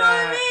think You know what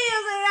I mean?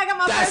 I got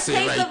my That's first it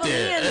taste right of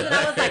there. Amiens, and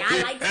I was like,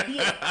 I like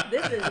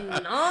this is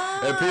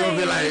nice. and people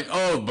be like,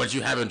 oh, but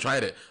you haven't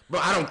tried it.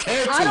 Bro, I don't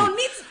care to. I don't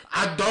need to.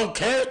 I don't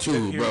care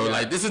to, bro.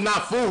 Like, this is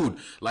not food.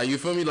 Like, you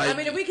feel me? Like, I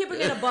mean, if we keep it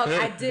in a buck,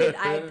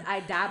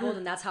 I dabbled,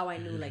 and that's how I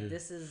knew, like,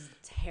 this is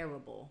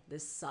terrible.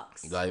 This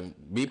sucks. like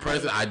me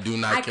personally, I do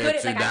not I care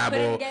couldn't, to like, I dabble.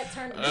 couldn't get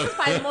turned. This is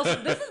probably the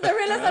most. This is the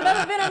realest I've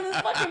ever been on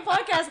this fucking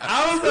podcast.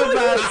 I was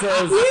about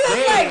to We was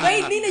say. like,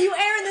 wait, Nina, you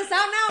airing this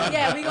out now?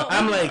 Yeah, we go.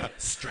 I'm like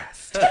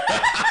stressed.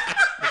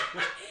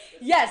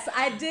 Yes,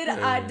 I did.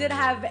 I did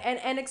have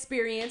an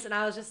experience, and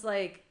I was just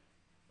like,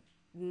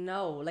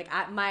 no, like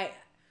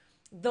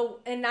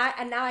and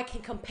now I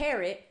can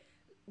compare it.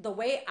 The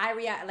way I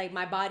react, like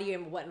my body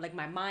and what, like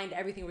my mind,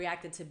 everything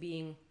reacted to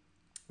being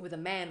with a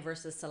man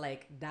versus to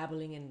like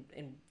dabbling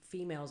in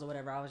females or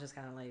whatever. I was just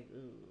kind of like,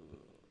 ooh,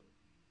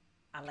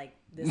 I like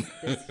this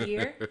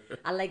here.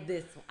 I like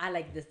this. I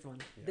like this one.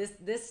 Yeah.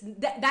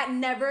 That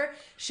never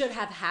should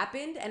have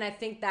happened. And I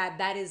think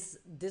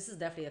this is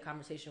definitely a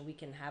conversation we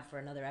can have for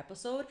another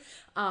episode.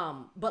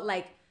 But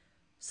like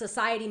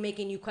society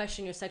making you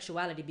question your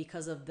sexuality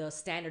because of the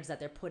standards that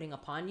they're putting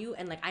upon you.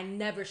 And like, I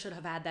never should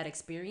have had that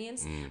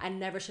experience. I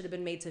never should have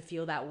been made to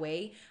feel that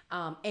way.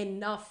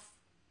 Enough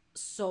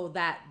so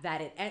that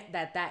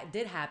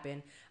did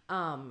happen.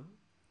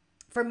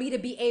 For me to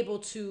be able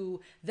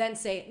to then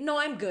say, no,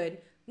 I'm good.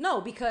 No,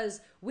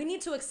 because we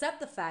need to accept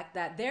the fact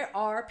that there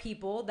are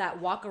people that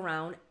walk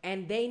around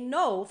and they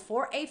know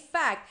for a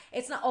fact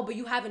it's not, oh, but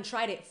you haven't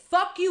tried it.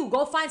 Fuck you.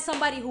 Go find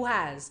somebody who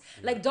has.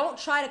 Like, don't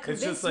try to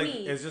convince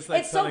me. It's just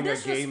like telling so a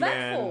gay man,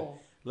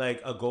 disrespectful.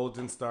 like a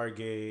Golden Star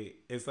gay.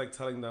 It's like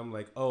telling them,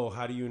 like, oh,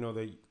 how do you know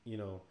that,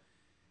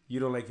 you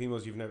don't like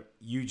females?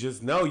 You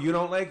just know you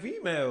don't like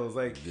females.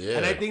 Like, yeah.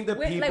 And I think the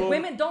people, like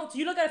women don't,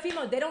 you look at a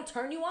female, they don't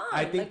turn you on.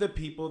 I think like, the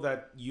people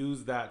that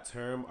use that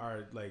term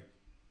are like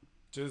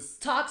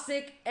just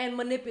toxic and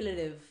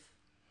manipulative.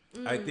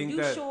 I think you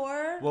that.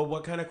 sure? Well,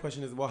 what kind of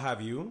question is? Well,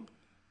 have you?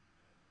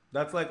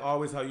 That's like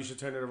always how you should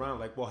turn it around.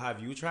 Like, well,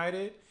 have you tried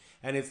it?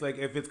 And it's like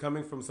if it's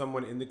coming from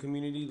someone in the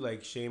community,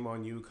 like shame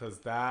on you, because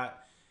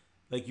that,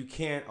 like, you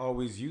can't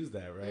always use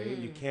that, right?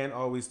 You can't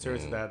always turn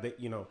to that.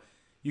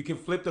 You can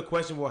flip the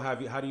question. Well,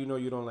 have you? How do you know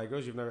you don't like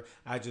girls? You've never.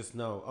 I just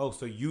know. Oh,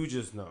 so you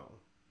just know,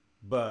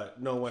 but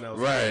no one else.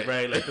 Right. Knows,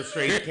 right. Like the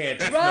straights can't.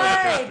 Just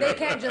Right, know. they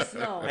can't just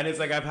know. And it's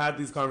like I've had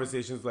these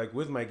conversations like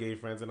with my gay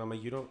friends, and I'm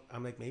like, you don't.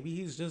 I'm like, maybe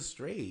he's just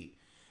straight,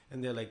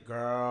 and they're like,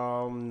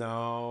 girl,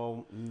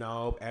 no.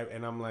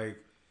 And I'm like.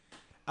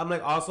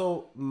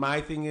 Also,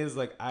 my thing is,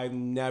 like, I've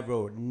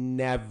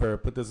never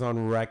put this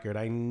on record.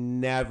 I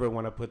never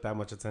want to put that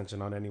much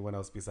attention on anyone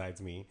else besides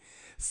me.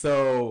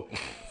 So,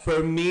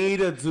 for me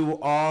to do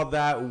all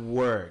that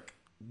work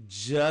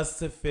just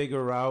to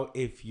figure out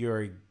if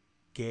you're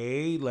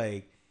gay,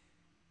 like,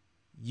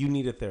 you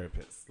need a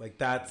therapist. Like,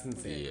 that's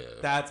insane. Yeah,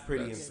 that's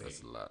pretty insane.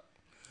 That's a lot.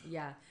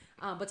 Yeah.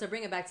 But to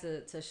bring it back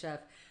to Chef,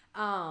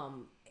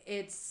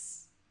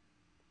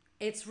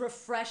 it's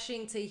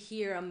refreshing to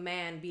hear a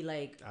man be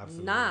like,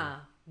 Absolutely. nah,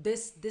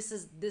 this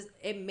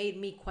it made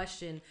me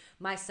question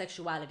my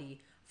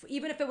sexuality.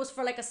 Even if it was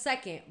for like a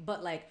second,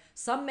 but like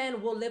some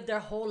men will live their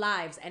whole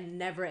lives and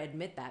never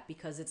admit that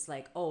because it's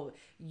like, oh,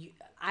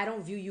 I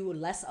don't view you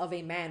less of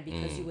a man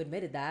because you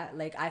admitted that.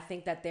 Like, I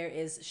think that there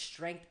is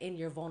strength in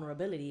your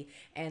vulnerability,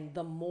 and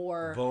the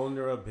more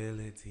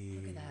vulnerability.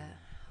 Look at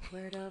that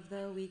word of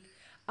the week.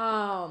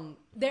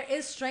 There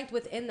is strength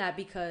within that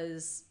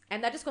because,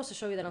 and that just goes to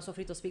show you that on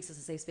Sofrito Speaks is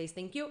a safe space.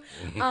 Thank you.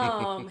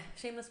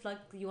 Shameless plug.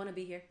 You want to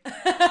be here,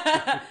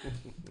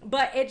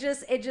 but it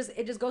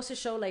just goes to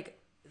show, like,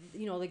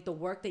 like the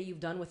work that you've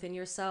done within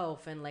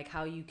yourself and like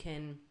how you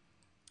can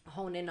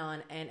hone in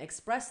on and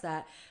express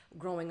that.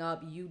 Growing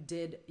up, you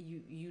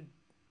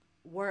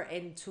were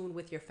in tune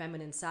with your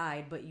feminine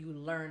side, but you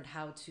learned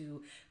how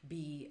to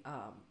be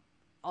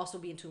also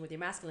be in tune with your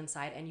masculine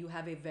side, and you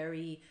have a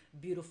very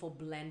beautiful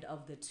blend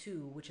of the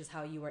two, which is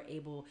how you are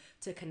able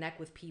to connect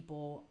with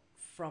people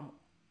from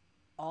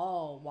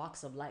all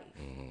walks of life.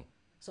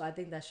 So I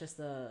think that's just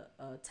a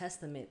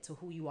testament to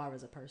who you are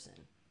as a person,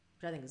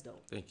 which I think is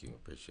dope. Thank you.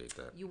 Appreciate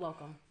that. You're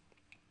welcome.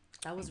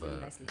 That was really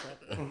nicely put.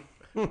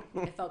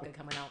 It felt good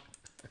coming out.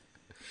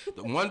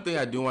 The one thing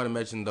I do want to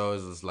mention, though,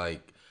 is it's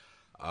like,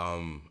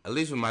 at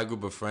least with my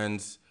group of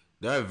friends,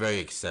 they're very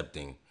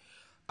accepting.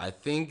 I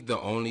think the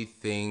only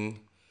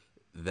thing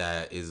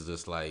that is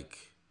just like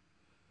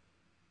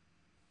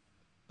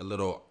a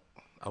little,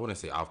 I wouldn't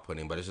say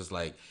off-putting, but it's just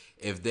like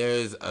if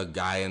there's a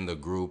guy in the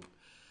group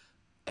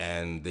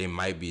and they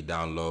might be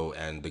down low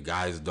and the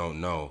guys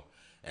don't know,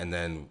 and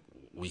then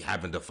we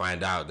happen to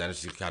find out, then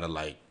it's just kind of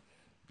like,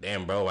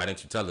 damn, bro, why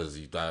didn't you tell us?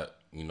 You thought,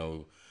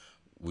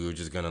 we were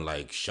just gonna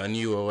like shun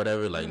you or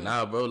whatever. Like,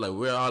 nah, bro, like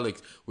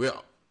we're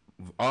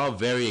all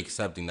very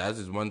accepting. That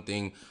is one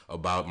thing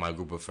about my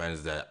group of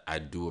friends that I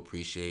do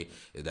appreciate,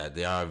 is that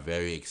they are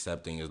very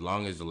accepting as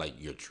long as like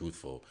you're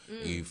truthful.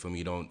 You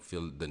don't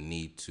feel the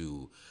need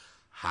to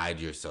hide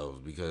yourselves,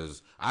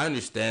 because I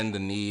understand the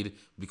need,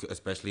 because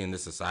especially in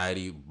this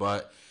society,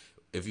 but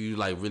if you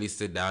like really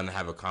sit down and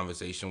have a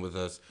conversation with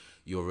us,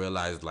 you'll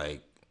realize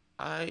like,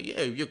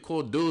 yeah, you're a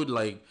cool dude.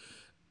 Like,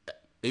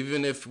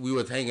 even if we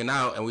was hanging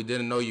out and we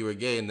didn't know you were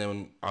gay, and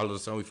then all of a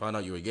sudden we found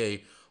out you were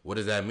gay, what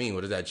does that mean?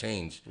 What does that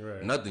change?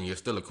 Right. Nothing. You're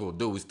still a cool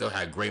dude. We still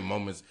had great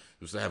moments.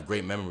 We still have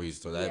great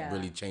memories. So that Yeah.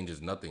 really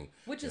changes nothing.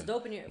 Which is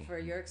dope for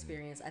your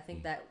experience. I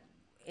think that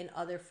in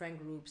other friend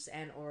groups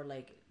and or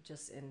like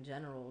just in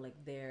general, like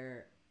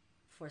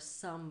for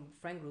some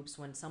friend groups,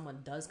 when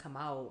someone does come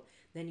out,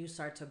 then you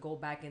start to go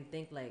back and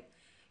think like,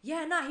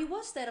 yeah, nah, he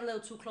was staying a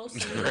little too close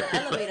to me in the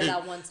elevator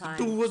that one time.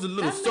 Dude was a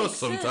little That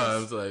sus makes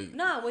sometimes. sense. Like,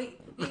 Nah,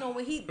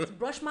 when he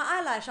brushed my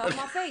eyelash off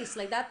my face,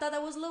 like that, thought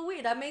that was a little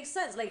weird. That makes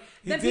sense. Like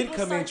He then did people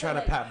come in start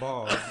trying to pat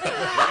balls.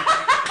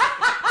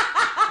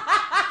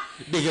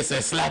 nigga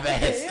said slap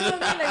ass. You know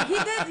what I mean? Like he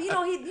did,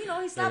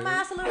 he slapped my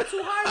ass a little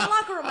too hard in the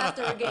locker room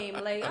after a game.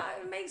 Like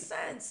it makes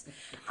sense.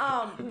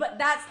 But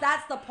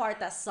that's the part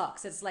that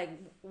sucks. It's like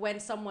when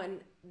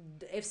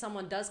if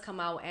someone does come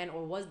out and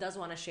or does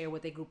want to share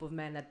with a group of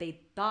men that they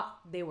thought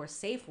they were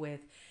safe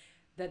with,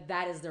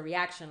 that is the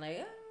reaction.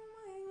 Like,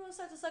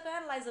 start to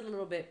psychoanalyze it a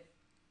little bit.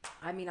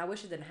 I mean, I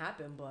wish it didn't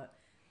happen, but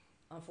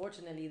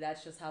unfortunately,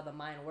 that's just how the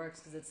mind works.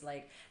 Because it's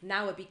like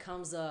now it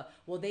becomes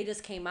they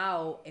just came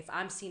out. If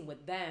I'm seen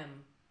with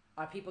them,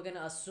 are people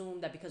gonna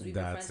assume that because we've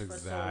been friends for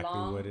so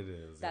long what it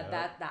is.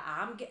 that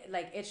I'm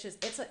like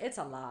it's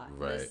a lot.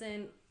 Right.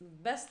 Listen,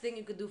 best thing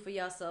you could do for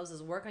yourselves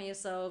is work on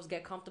yourselves,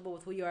 get comfortable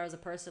with who you are as a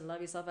person, love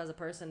yourself as a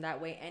person.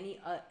 That way, any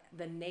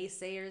the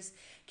naysayers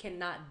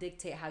cannot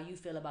dictate how you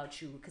feel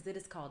about you, because it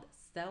is called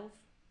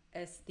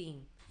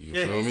self-esteem. You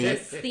feel me?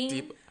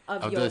 Esteem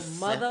of your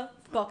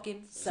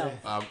motherfucking self.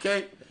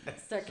 Okay.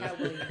 Sir Cat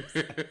Williams.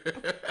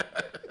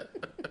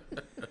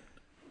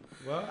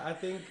 Well, I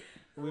think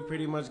we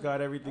pretty much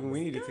got everything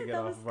we needed to get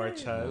off of our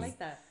chest. I like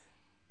that.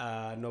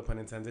 No pun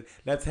intended.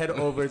 Let's head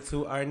over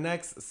to our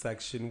next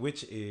section,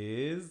 which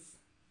is